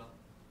Russia,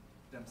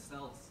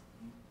 themselves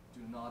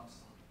do not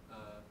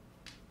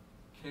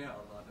care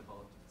a lot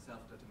about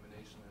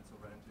self-determination and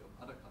sovereignty of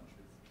other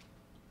countries.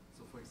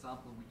 So for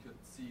example, we could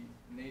see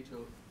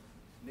NATO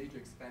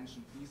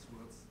expansion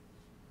eastwards.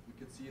 We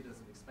could see it as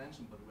an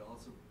expansion, but we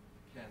also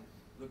can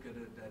look at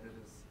it that it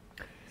is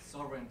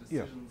sovereign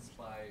decisions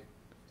by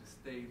the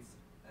states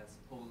as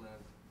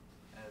Poland,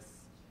 as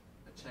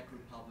the Czech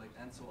Republic,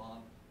 and so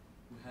on,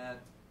 who had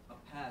a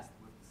past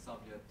with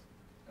Soviet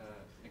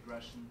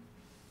aggression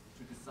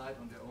to decide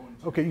on their own.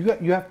 Okay,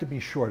 you have to be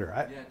shorter.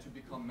 To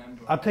become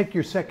members. I'll take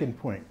your second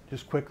point,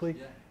 just quickly.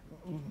 Yeah.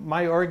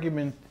 My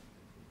argument,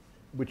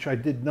 which I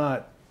did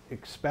not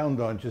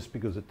expound on just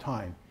because of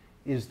time,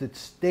 is that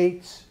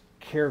states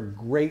care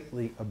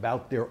greatly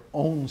about their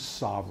own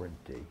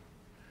sovereignty,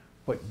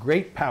 but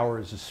great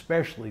powers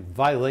especially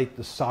violate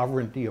the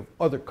sovereignty of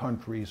other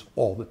countries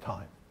all the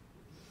time.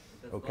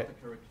 That's okay. not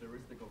a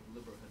characteristic of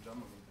liberal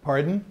hegemony.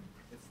 Pardon?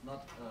 It's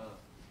not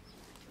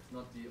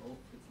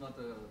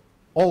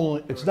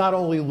It's not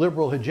only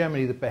liberal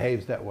hegemony that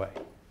behaves that way.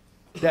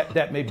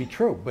 That may be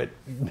true, but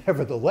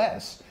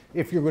nevertheless,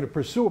 if you're going to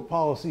pursue a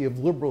policy of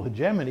liberal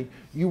hegemony,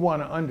 you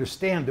want to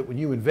understand that when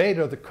you invade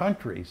other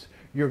countries,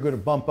 you're going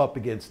to bump up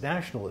against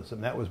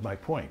nationalism. That was my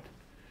point.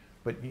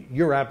 But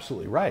you're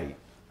absolutely right.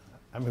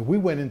 I mean, we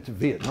went into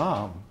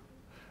Vietnam,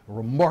 a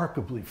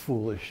remarkably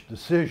foolish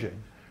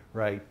decision,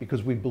 right?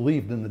 Because we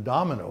believed in the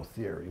domino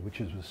theory, which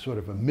is sort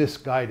of a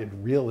misguided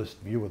realist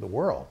view of the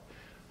world.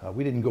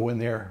 We didn't go in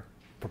there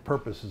for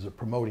purposes of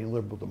promoting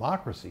liberal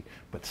democracy,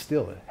 but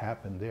still it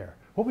happened there.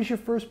 What was your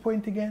first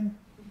point again?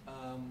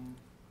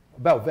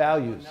 About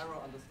values. A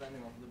narrow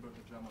understanding of liberal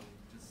hegemony,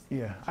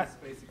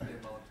 just basically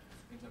about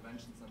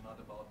interventions and not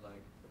about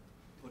like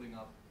putting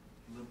up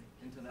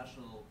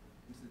international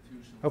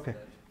institutions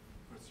that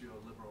pursue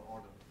a liberal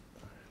order.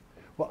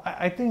 Well,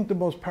 I think the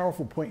most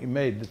powerful point you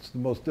made that's the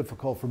most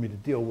difficult for me to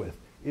deal with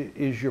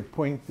is your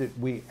point that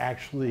we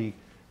actually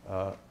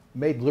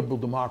made liberal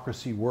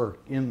democracy work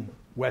in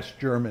West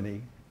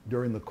Germany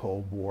during the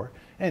Cold War.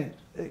 And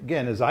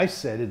again, as I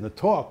said in the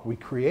talk, we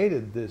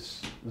created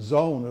this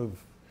zone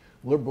of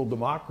liberal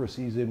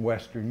democracies in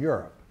Western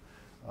Europe.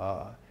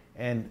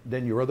 And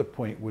then your other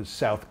point was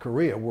South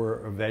Korea,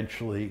 where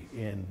eventually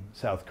in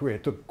South Korea,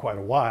 it took quite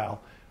a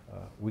while,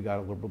 we got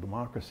a liberal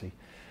democracy.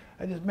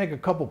 I just make a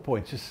couple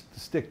points just to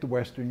stick to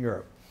Western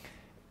Europe.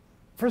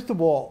 First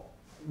of all,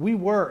 we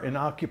were an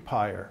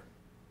occupier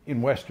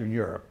in Western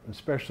Europe,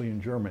 especially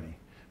in Germany.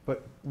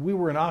 But we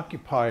were an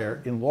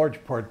occupier in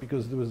large part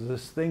because there was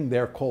this thing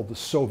there called the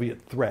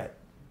Soviet threat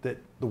that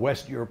the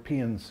West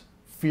Europeans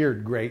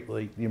feared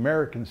greatly, the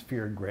Americans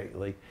feared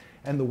greatly,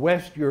 and the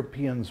West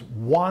Europeans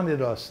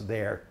wanted us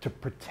there to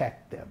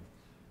protect them.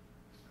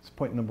 That's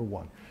point number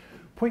one.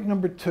 Point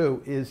number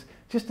two is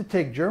just to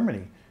take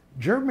Germany.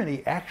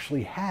 Germany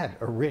actually had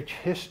a rich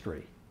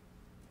history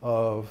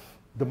of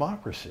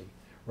democracy,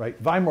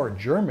 right? Weimar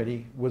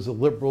Germany was a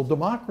liberal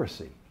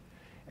democracy.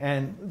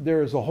 And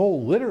there is a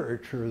whole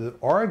literature that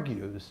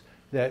argues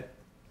that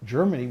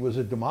Germany was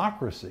a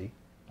democracy,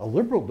 a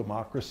liberal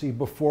democracy,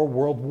 before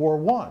World War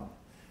I.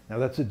 Now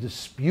that's a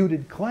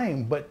disputed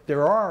claim, but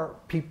there are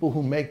people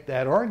who make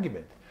that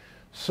argument.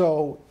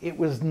 So it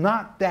was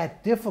not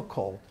that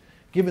difficult,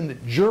 given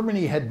that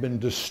Germany had been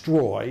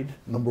destroyed,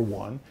 number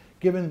one,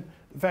 given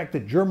the fact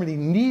that Germany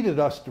needed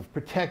us to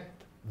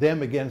protect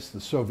them against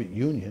the Soviet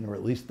Union, or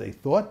at least they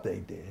thought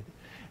they did.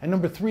 And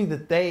number three,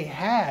 that they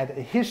had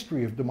a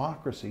history of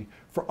democracy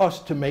for us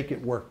to make it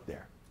work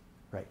there,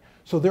 right?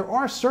 So there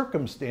are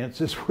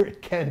circumstances where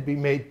it can be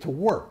made to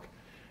work,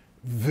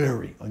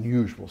 very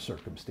unusual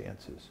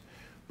circumstances.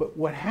 But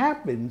what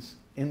happens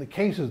in the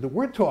cases that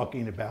we're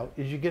talking about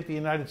is you get the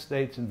United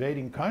States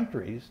invading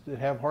countries that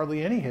have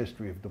hardly any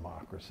history of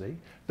democracy,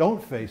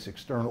 don't face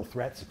external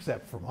threats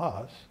except from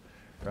us,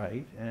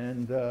 right?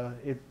 And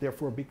it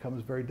therefore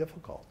becomes very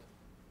difficult.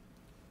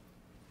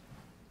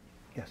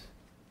 Yes?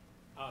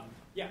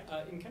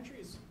 In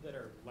countries that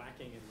are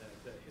lacking in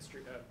the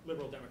history,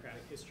 liberal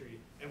democratic history,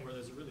 and where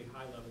there's a really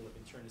high level of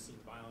internecine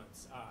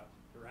violence,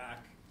 Iraq,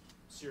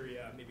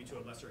 Syria, maybe to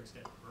a lesser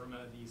extent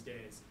Burma these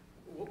days,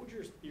 what would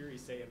your theory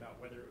say about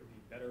whether it would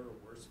be better or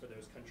worse for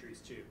those countries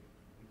to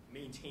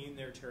maintain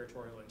their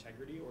territorial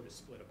integrity or to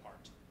split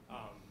apart?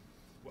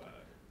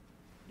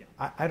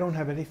 I don't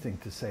have anything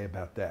to say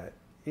about that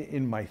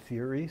in my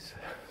theories,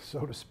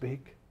 so to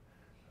speak.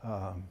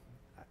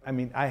 I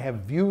mean, I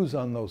have views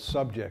on those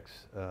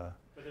subjects. But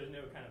there's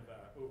no kind of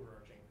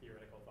overarching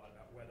theoretical thought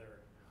about whether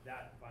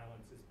that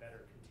violence is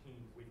better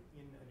contained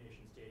within a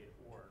nation state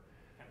or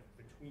kind of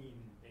between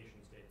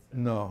nation states?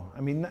 No,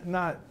 I mean,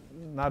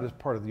 not as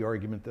part of the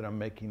argument that I'm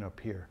making up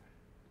here.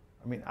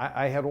 I mean,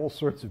 I had all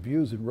sorts of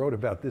views and wrote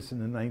about this in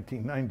the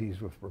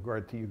 1990s with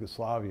regard to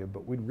Yugoslavia,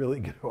 but we'd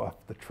really get off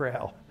the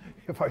trail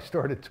if I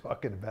started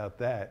talking about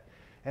that.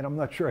 And I'm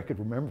not sure I could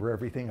remember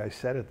everything I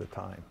said at the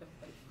time.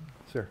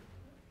 Sir?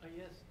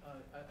 Yes,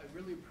 I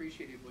really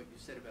appreciated what you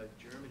said about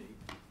Germany.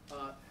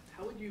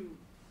 How would you,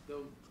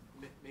 though,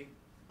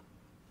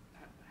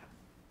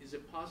 is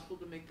it possible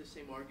to make the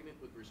same argument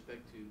with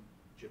respect to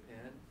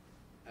Japan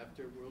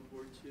after World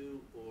War II,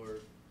 or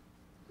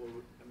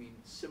I mean,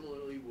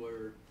 similarly,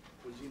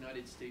 was the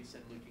United States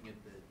then looking at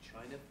the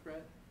China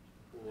threat,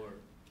 or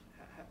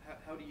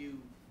how do you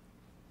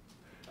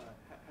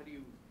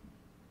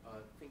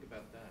think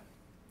about that?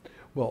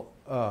 Well,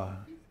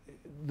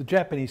 the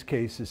Japanese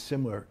case is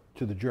similar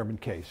to the German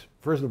case.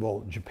 First of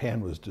all,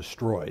 Japan was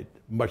destroyed,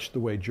 much the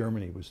way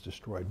Germany was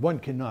destroyed. One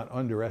cannot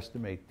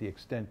underestimate the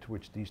extent to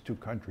which these two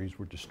countries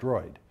were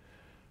destroyed.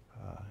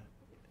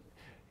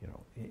 You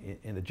know,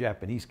 in the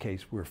Japanese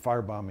case, we were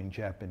firebombing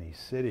Japanese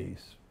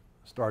cities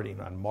starting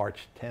on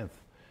March 10th,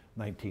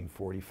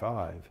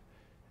 1945.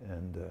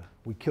 And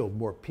we killed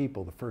more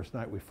people the first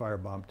night we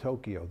firebombed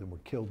Tokyo than were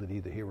killed at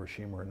either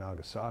Hiroshima or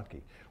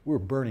Nagasaki. We were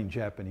burning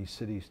Japanese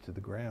cities to the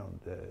ground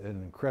at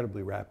an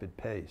incredibly rapid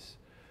pace.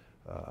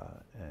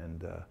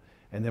 And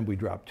then we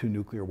dropped 2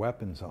 nuclear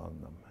weapons on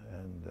them.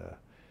 And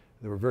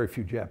there were very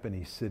few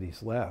Japanese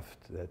cities left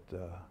that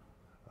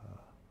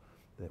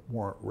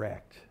weren't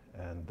wrecked.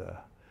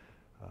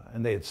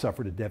 And they had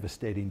suffered a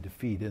devastating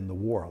defeat in the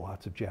war.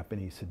 Lots of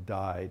Japanese had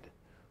died.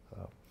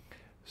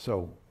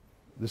 So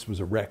this was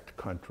a wrecked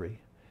country.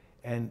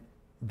 And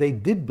they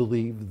did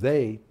believe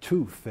they,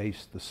 too,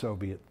 faced the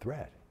Soviet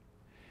threat.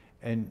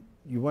 And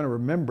you want to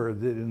remember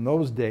that in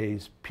those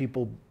days,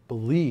 people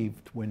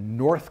believed when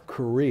North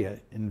Korea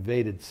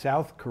invaded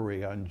South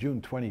Korea on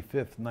June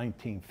 25th,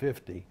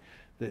 1950,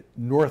 that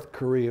North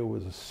Korea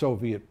was a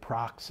Soviet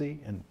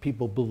proxy, and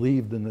people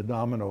believed in the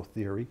domino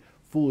theory,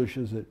 foolish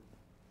as it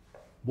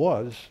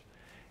was,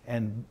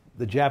 and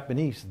the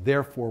Japanese,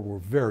 therefore, were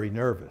very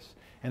nervous.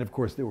 And of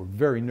course, they were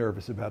very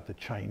nervous about the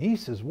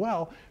Chinese as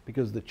well,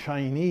 because the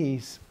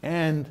Chinese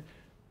and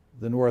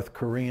the North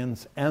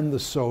Koreans and the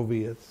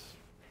Soviets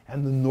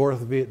and the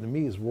North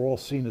Vietnamese were all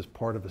seen as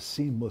part of a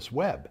seamless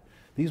web.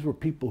 These were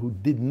people who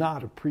did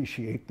not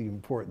appreciate the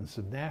importance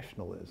of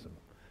nationalism,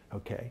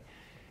 okay?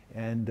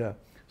 And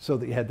so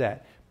they had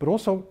that. But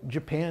also,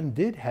 Japan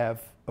did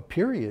have a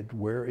period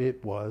where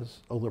it was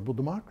a liberal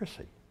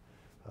democracy.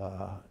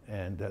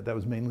 And that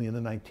was mainly in the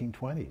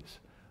 1920s.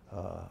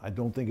 I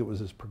don't think it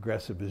was as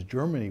progressive as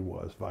Germany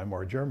was,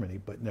 Weimar Germany,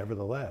 but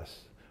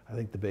nevertheless, I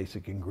think the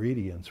basic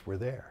ingredients were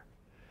there.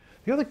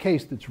 The other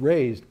case that's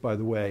raised, by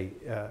the way,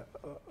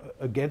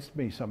 against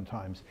me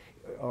sometimes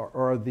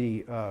are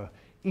the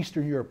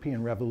Eastern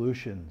European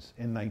revolutions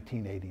in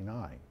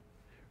 1989,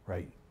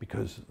 right?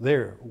 Because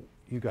there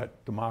you got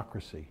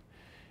democracy.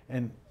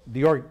 And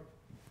the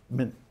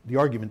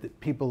argument that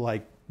people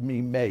like me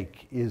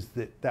make is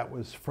that that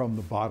was from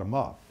the bottom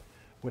up.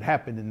 What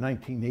happened in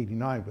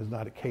 1989 was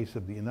not a case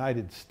of the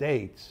United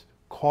States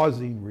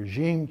causing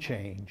regime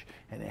change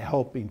and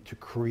helping to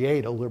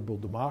create a liberal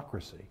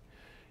democracy.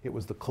 It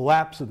was the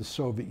collapse of the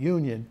Soviet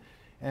Union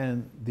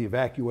and the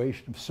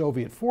evacuation of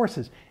Soviet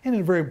forces, and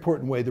in a very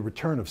important way, the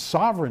return of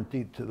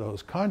sovereignty to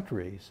those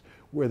countries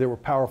where there were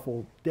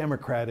powerful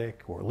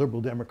democratic or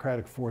liberal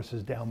democratic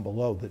forces down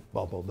below that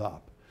bubbled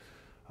up.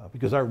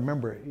 Because I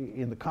remember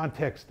in the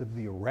context of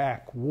the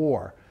Iraq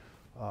War,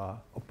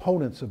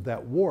 opponents of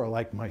that war,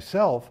 like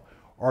myself,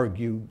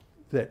 argued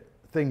that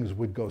things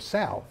would go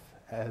south,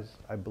 as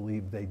I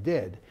believe they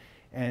did.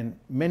 And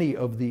many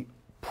of the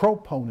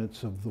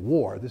proponents of the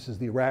war, this is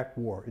the Iraq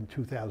War in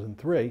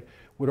 2003,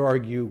 would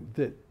argue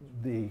that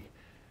the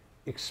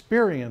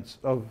experience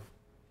of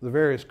the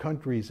various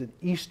countries in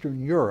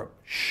Eastern Europe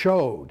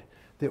showed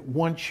that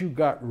once you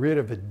got rid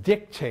of a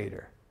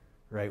dictator,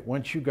 right,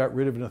 once you got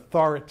rid of an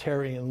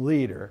authoritarian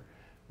leader,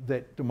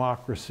 that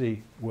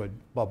democracy would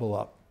bubble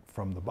up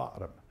from the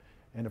bottom.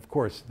 And of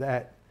course,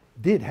 that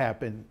did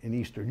happen in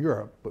Eastern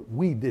Europe, but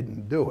we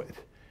didn't do it.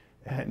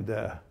 And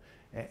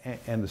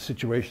the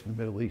situation in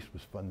the Middle East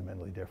was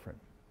fundamentally different.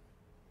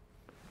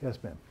 Yes,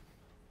 ma'am.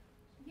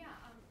 Yeah,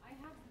 I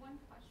have one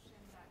question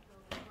that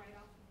goes right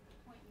off of the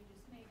point you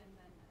just made, and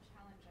then a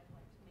challenge I'd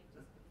like to make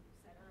just what you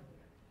said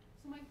earlier.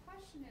 So my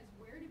question is,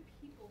 where do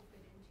people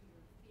fit into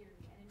your theory,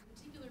 and in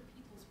particular,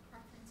 people's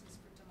preferences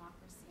for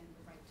democracy and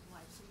the right to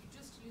life? So you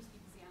just used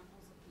the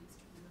examples of the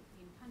Eastern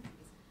European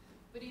countries.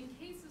 But in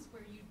cases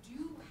where you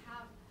do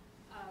have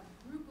a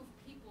group of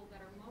people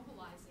that are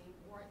mobilizing,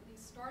 or at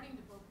least starting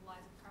to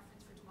vocalize a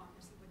preference for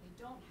democracy where they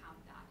don't have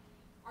that,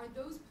 are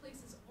those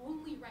places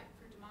only right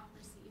for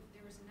democracy if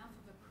there is enough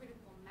of a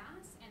critical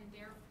mass, and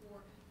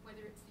therefore, whether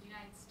it's the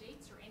United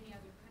States or any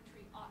other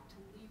country ought to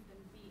leave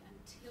them be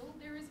until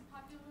there is a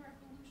popular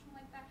revolution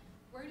like that?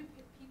 Where do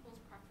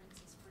people's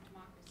preferences for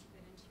democracy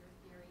fit into your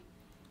theory?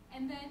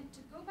 And then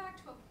to go back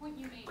to a point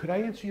you made. Could I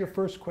answer your earlier-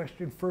 first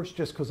question first,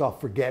 just because I'll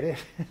forget it?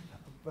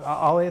 But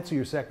I'll answer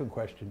your second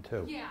question,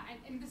 too. Yeah,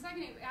 and the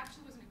second, it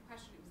actually wasn't a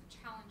question, it was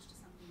a challenge to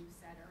something you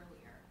said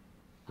earlier.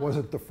 Was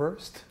it the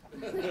first?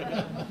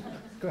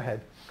 Go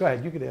ahead. Go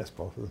ahead. You could ask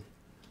both of them.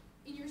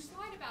 In your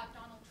slide about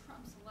Donald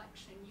Trump's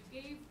election, you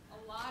gave a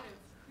lot of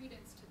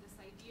credence to this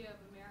idea of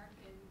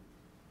American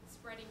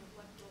spreading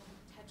of liberal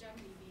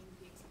hegemony being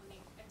the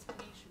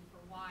explanation for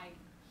why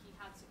he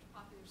had such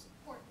popular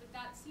support, but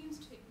that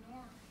seems to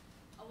ignore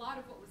a lot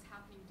of what was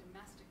happening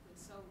domestically.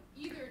 So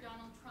either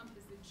Donald Trump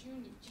is the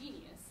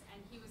genius and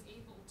he was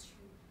able to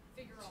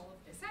figure all of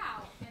this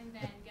out and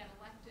then get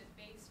elected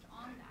based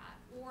on that,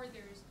 or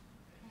there's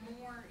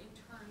more in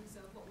terms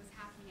of what was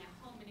happening at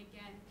home and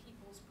again,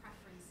 people's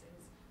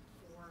preferences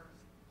for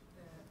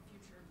the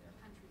future of their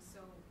country.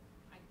 So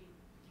I'd be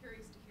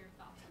curious to hear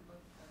thoughts on both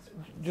of those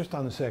points. Just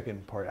on the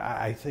second part,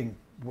 I think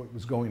what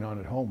was going on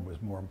at home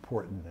was more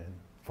important than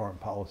foreign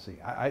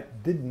policy. I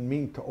didn't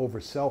mean to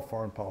oversell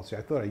foreign policy.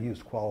 I thought I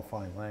used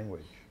qualifying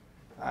language.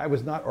 I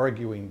was not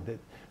arguing that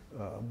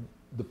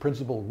the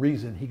principal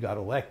reason he got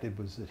elected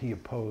was that he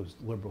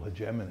opposed liberal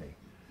hegemony.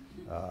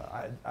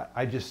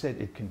 I just said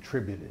it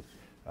contributed.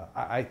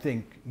 I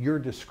think your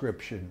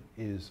description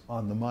is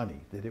on the money,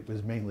 that it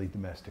was mainly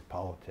domestic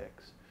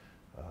politics.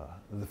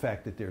 The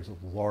fact that there's a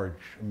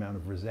large amount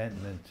of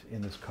resentment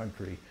in this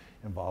country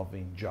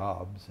involving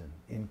jobs and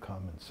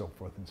income and so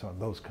forth and so on,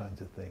 those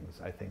kinds of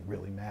things I think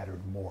really mattered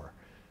more.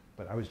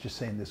 But I was just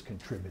saying this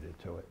contributed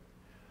to it.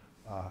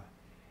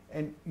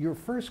 And your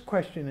first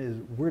question is,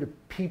 where do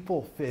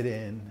people fit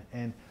in?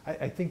 And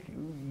I think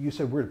you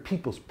said, where do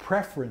people's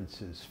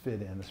preferences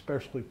fit in,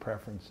 especially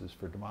preferences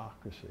for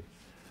democracy?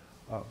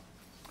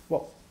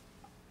 Well,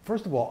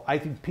 first of all, I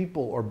think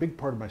people are a big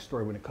part of my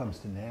story when it comes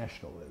to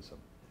nationalism,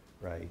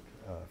 right,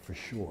 for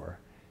sure.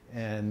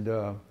 And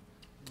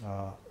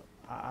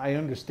I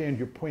understand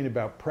your point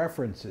about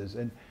preferences.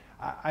 And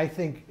I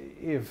think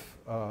if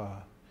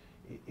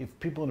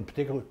people in a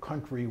particular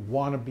country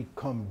want to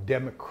become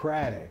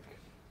democratic,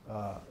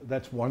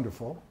 that's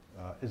wonderful.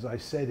 As I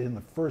said in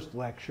the first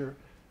lecture,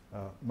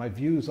 my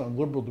views on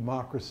liberal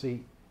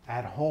democracy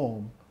at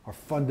home are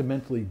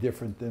fundamentally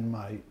different than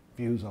my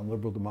views on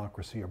liberal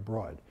democracy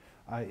abroad.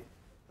 I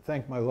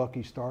thank my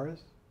lucky stars.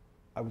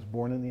 I was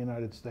born in the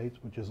United States,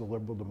 which is a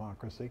liberal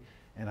democracy,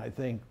 and I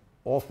think,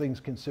 all things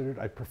considered,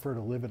 I prefer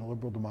to live in a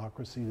liberal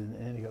democracy than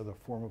any other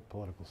form of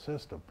political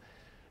system,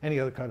 any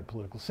other kind of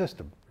political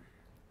system.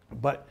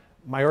 But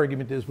my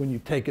argument is when you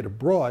take it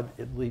abroad,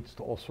 it leads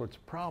to all sorts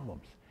of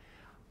problems.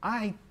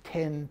 I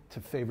tend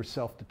to favor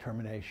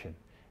self-determination,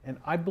 and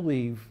I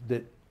believe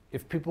that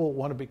if people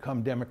want to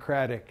become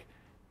democratic,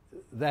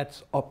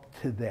 that's up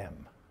to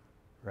them,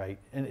 right?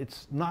 And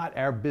it's not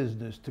our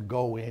business to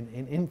go in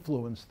and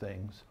influence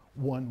things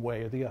one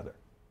way or the other.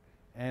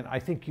 And I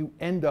think you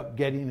end up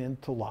getting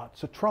into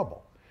lots of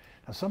trouble.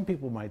 Now, some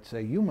people might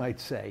say, you might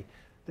say,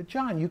 that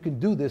John, you can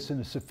do this in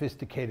a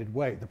sophisticated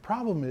way. The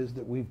problem is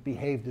that we've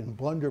behaved in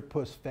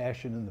blunderpuss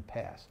fashion in the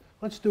past.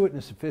 Let's do it in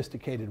a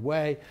sophisticated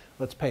way.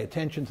 Let's pay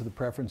attention to the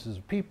preferences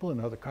of people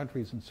in other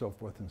countries and so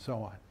forth and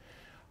so on.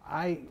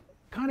 I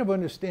kind of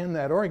understand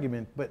that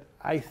argument, but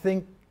I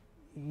think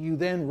you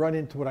then run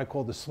into what I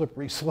call the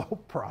slippery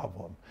slope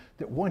problem,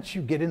 that once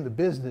you get in the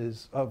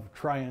business of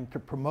trying to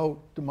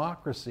promote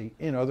democracy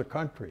in other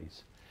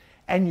countries,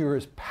 and you're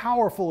as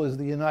powerful as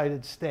the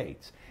United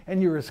States,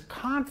 and you're as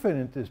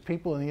confident as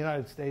people in the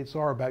United States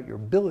are about your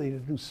ability to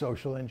do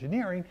social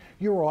engineering,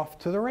 you're off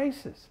to the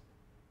races.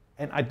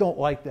 And I don't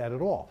like that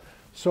at all.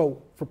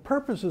 So for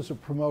purposes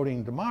of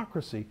promoting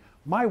democracy,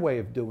 my way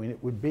of doing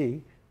it would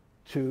be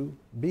to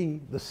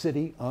be the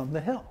city on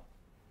the hill.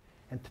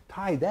 And to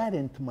tie that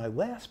into my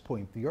last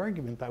point, the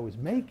argument I was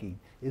making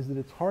is that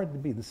it's hard to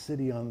be the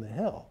city on the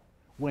hill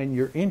when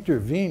you're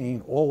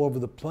intervening all over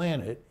the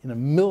planet in a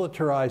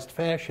militarized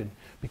fashion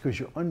because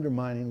you're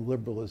undermining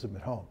liberalism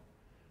at home.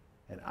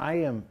 And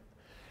I'm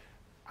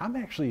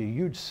actually a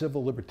huge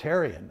civil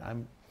libertarian.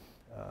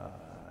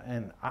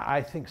 And I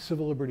think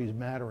civil liberties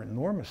matter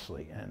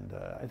enormously. And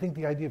I think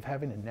the idea of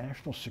having a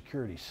national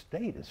security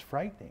state is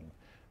frightening.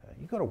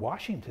 You go to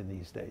Washington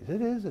these days,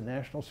 it is a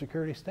national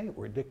security state.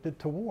 We're addicted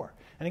to war.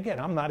 And again,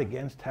 I'm not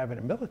against having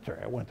a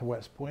military. I went to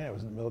West Point. I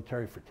was in the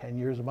military for 10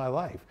 years of my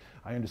life.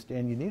 I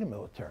understand you need a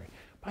military.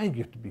 But I think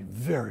you have to be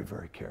very,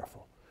 very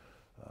careful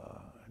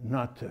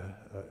not to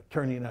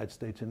turn the United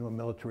States into a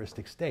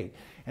militaristic state.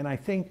 And I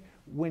think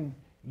when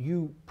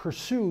you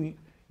pursue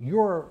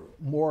your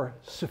more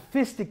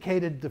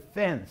sophisticated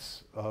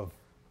defense of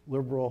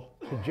liberal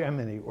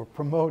hegemony or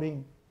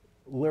promoting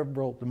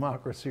liberal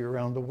democracy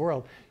around the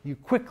world, you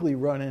quickly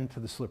run into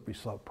the slippery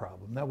slope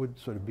problem. That would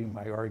sort of be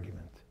my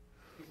argument.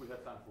 I think we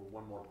have time for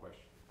one more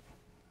question.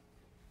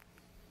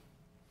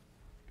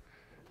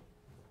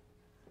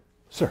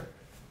 Sir.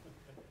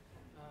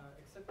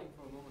 Accepting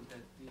for a moment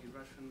that the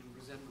Russian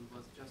resentment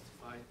was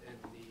justified and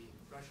the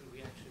Russian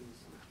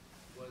reactions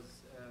was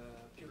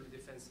purely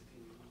defensive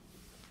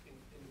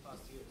in the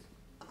past years.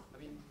 I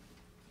mean,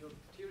 your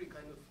theory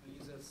kind of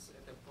leaves us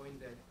at a point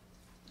that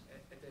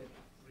at a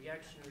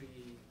reactionary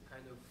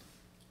kind of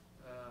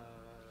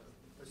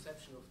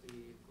perception of the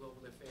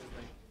global affairs?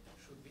 Like,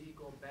 should we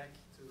go back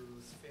to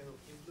sphere of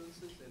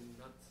influences and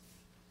not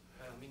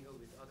mingle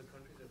with other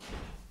countries?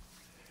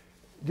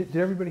 Did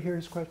everybody hear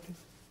his question?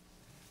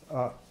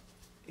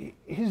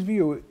 His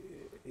view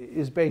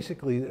is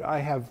basically that I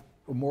have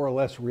a more or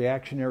less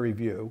reactionary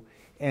view,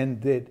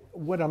 and that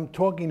what I'm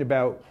talking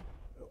about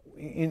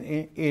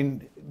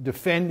in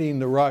defending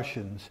the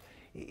Russians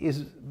is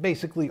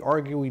basically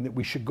arguing that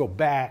we should go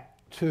back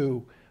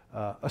to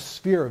a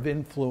sphere of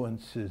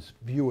influence's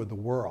view of the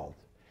world.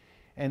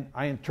 And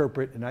I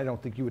interpret, and I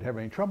don't think you would have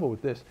any trouble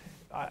with this,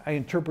 I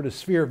interpret a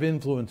sphere of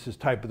influences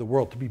type of the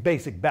world to be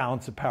basic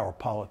balance of power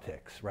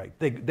politics, right?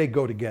 They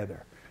go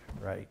together,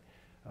 right?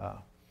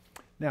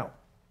 Now,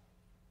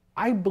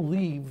 I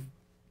believe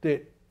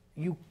that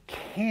you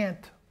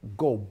can't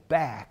go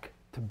back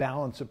to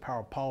balance of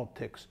power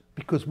politics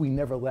because we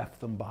never left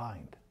them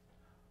behind,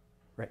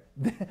 right?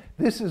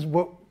 This is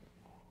what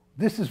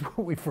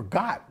we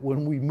forgot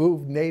when we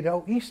moved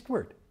NATO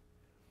eastward.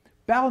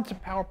 Balance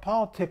of power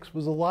politics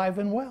was alive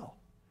and well,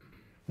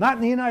 not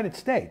in the United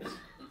States,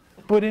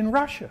 but in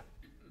Russia.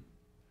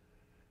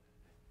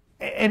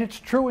 And it's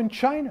true in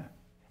China,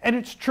 and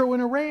it's true in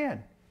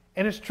Iran,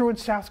 and it's true in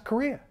South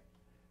Korea,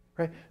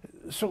 right?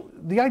 So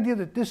the idea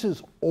that this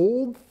is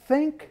old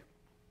think,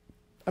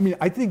 I mean,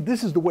 I think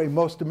this is the way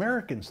most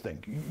Americans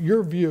think.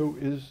 Your view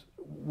is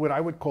what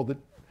I would call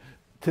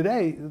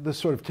today the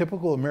sort of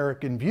typical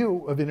American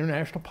view of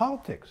international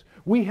politics.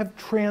 We have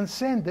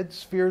transcended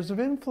spheres of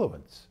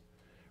influence,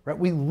 right?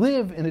 We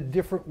live in a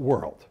different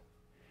world.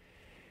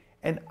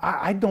 And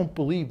I don't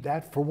believe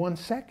that for 1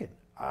 second.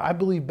 I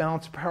believe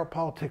balance of power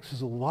politics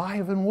is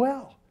alive and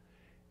well.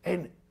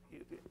 And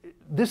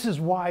this is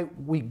why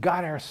we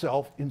got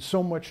ourselves in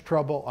so much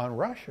trouble on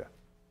Russia.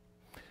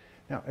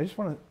 Now, I just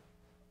want to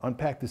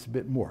unpack this a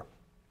bit more.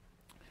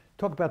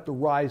 Talk about the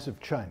rise of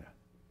China,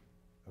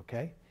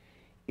 okay?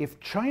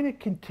 If China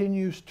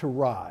continues to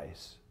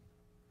rise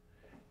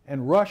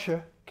and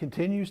Russia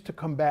continues to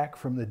come back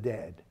from the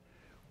dead,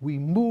 we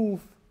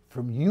move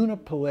from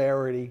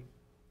unipolarity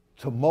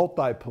to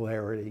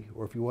multipolarity,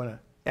 or if you want to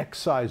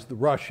excise the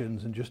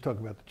Russians and just talk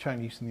about the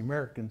Chinese and the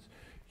Americans,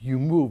 you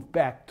move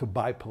back to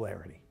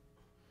bipolarity,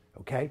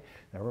 okay?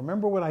 Now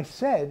remember what I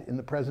said in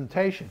the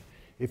presentation.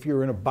 If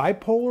you're in a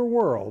bipolar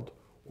world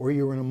or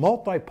you're in a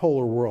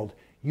multipolar world,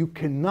 you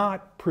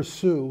cannot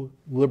pursue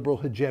liberal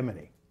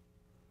hegemony,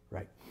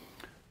 right?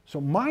 So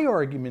my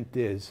argument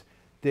is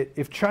that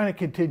if China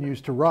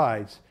continues to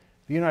rise,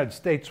 the United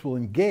States will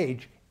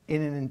engage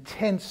in an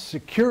intense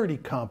security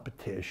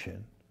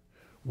competition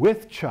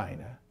with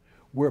China,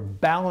 where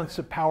balance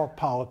of power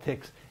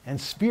politics and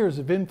spheres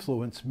of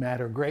influence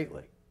matter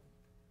greatly.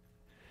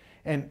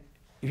 And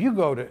if you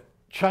go to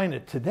China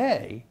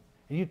today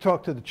and you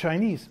talk to the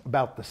Chinese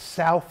about the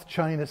South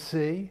China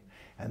Sea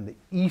and the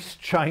East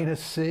China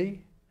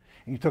Sea,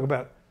 and you talk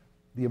about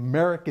the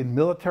American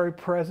military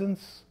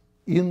presence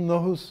in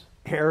those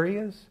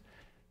areas,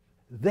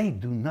 they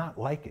do not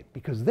like it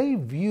because they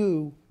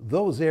view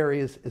those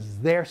areas as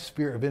their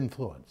sphere of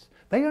influence.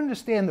 They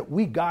understand that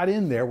we got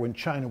in there when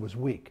China was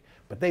weak,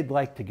 but they'd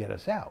like to get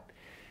us out.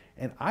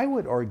 And I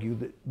would argue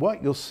that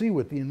what you'll see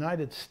with the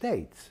United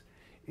States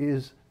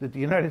is that the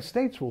United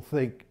States will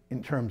think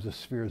in terms of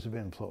spheres of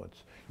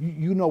influence.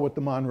 You know what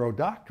the Monroe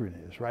Doctrine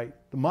is, right?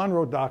 The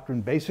Monroe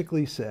Doctrine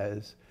basically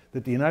says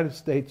that the United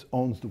States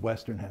owns the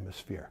Western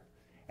Hemisphere,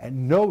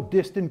 and no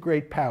distant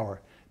great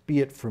power, be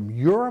it from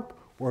Europe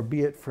or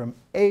be it from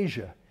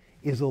Asia,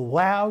 is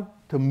allowed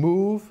to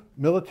move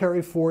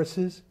military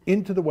forces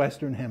into the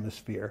Western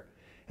Hemisphere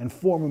and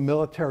form a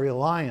military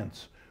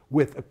alliance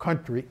with a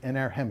country in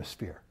our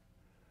hemisphere.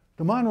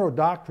 The Monroe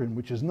Doctrine,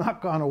 which has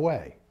not gone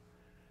away,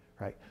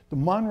 right? The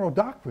Monroe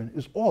Doctrine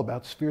is all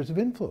about spheres of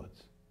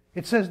influence.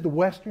 It says the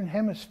Western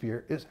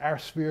Hemisphere is our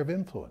sphere of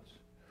influence.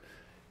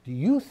 Do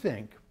you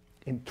think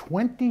in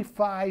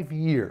 25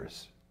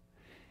 years,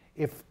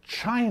 if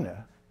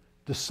China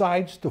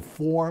decides to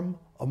form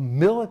a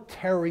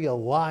military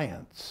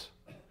alliance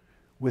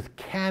with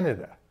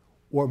Canada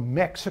or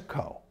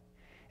Mexico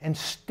and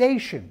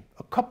station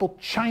a couple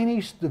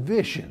Chinese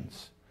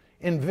divisions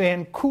in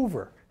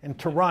Vancouver and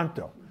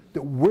Toronto,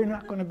 that we're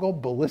not going to go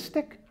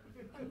ballistic?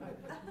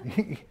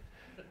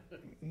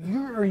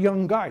 You're a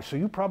young guy, so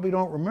you probably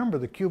don't remember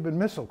the Cuban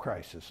Missile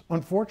Crisis.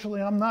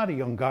 Unfortunately, I'm not a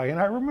young guy, and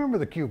I remember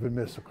the Cuban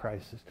Missile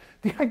Crisis.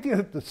 The idea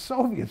that the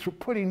Soviets were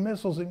putting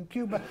missiles in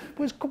Cuba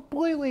was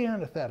completely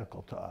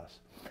antithetical to us.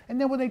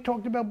 And then when they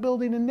talked about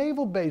building a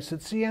naval base at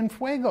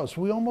Cienfuegos,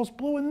 we almost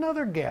blew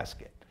another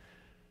gasket.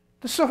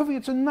 The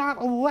Soviets are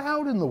not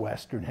allowed in the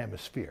Western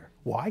Hemisphere.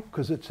 Why?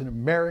 Because it's an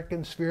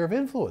American sphere of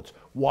influence.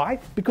 Why?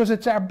 Because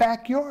it's our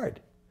backyard.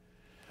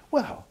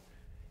 Well,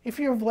 if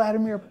you're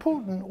Vladimir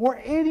Putin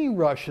or any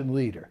Russian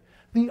leader,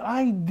 the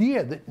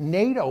idea that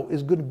NATO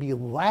is going to be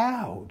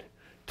allowed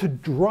to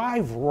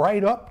drive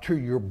right up to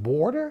your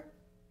border,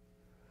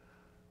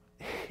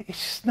 it's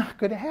just not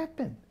going to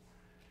happen.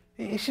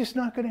 It's just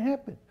not going to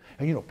happen.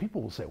 And you know,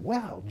 people will say,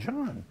 well,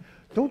 John,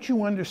 don't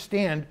you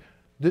understand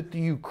that the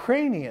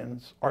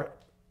Ukrainians are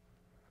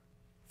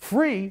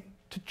free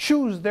to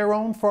choose their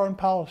own foreign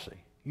policy.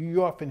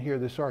 You often hear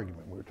this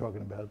argument. We were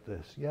talking about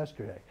this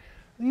yesterday.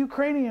 The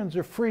Ukrainians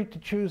are free to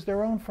choose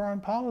their own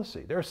foreign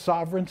policy. They're a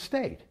sovereign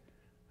state.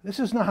 This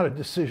is not a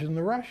decision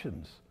the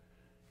Russians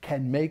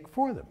can make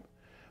for them.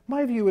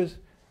 My view is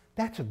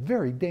that's a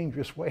very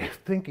dangerous way of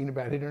thinking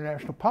about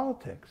international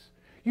politics.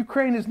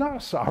 Ukraine is not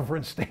a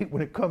sovereign state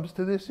when it comes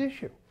to this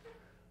issue.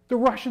 The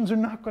Russians are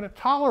not going to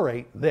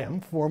tolerate them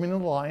forming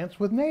an alliance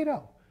with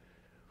NATO.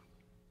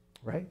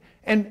 Right?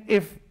 And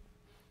if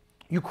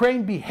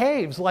Ukraine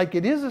behaves like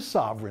it is a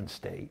sovereign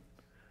state,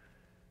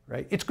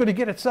 right, it's going to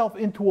get itself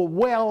into a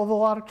whale of a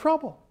lot of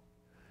trouble.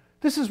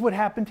 This is what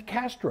happened to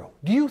Castro.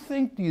 Do you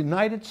think the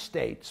United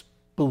States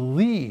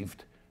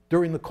believed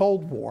during the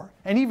Cold War,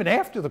 and even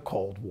after the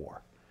Cold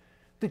War,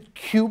 that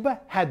Cuba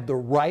had the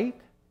right,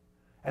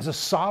 as a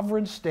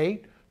sovereign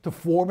state, to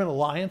form an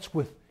alliance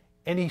with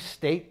any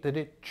state that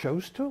it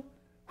chose to?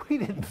 We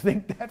didn't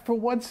think that for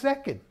 1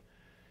 second.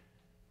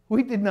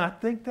 We did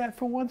not think that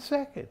for 1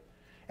 second.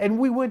 And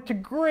we went to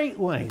great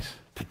lengths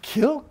to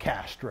kill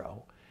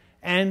Castro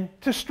and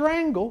to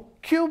strangle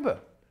Cuba,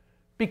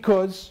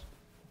 because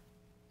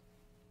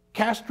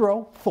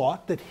Castro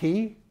thought that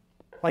he,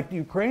 like the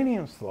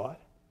Ukrainians thought,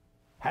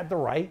 had the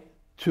right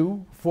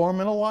to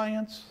form an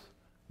alliance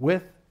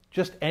with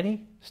just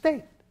any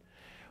state.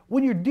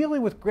 When you're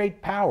dealing with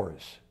great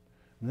powers,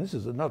 and this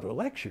is another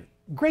lecture,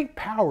 great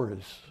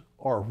powers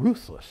are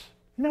ruthless.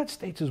 The United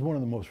States is one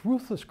of the most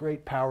ruthless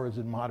great powers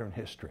in modern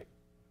history.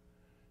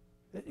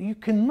 You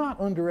cannot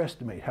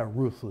underestimate how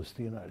ruthless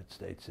the United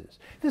States is.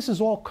 This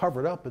is all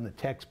covered up in the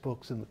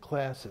textbooks and the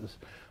classes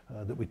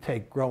that we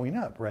take growing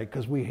up, right?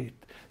 Because this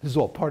is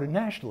all part of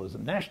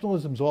nationalism.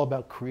 Nationalism is all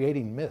about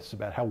creating myths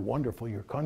about how wonderful your country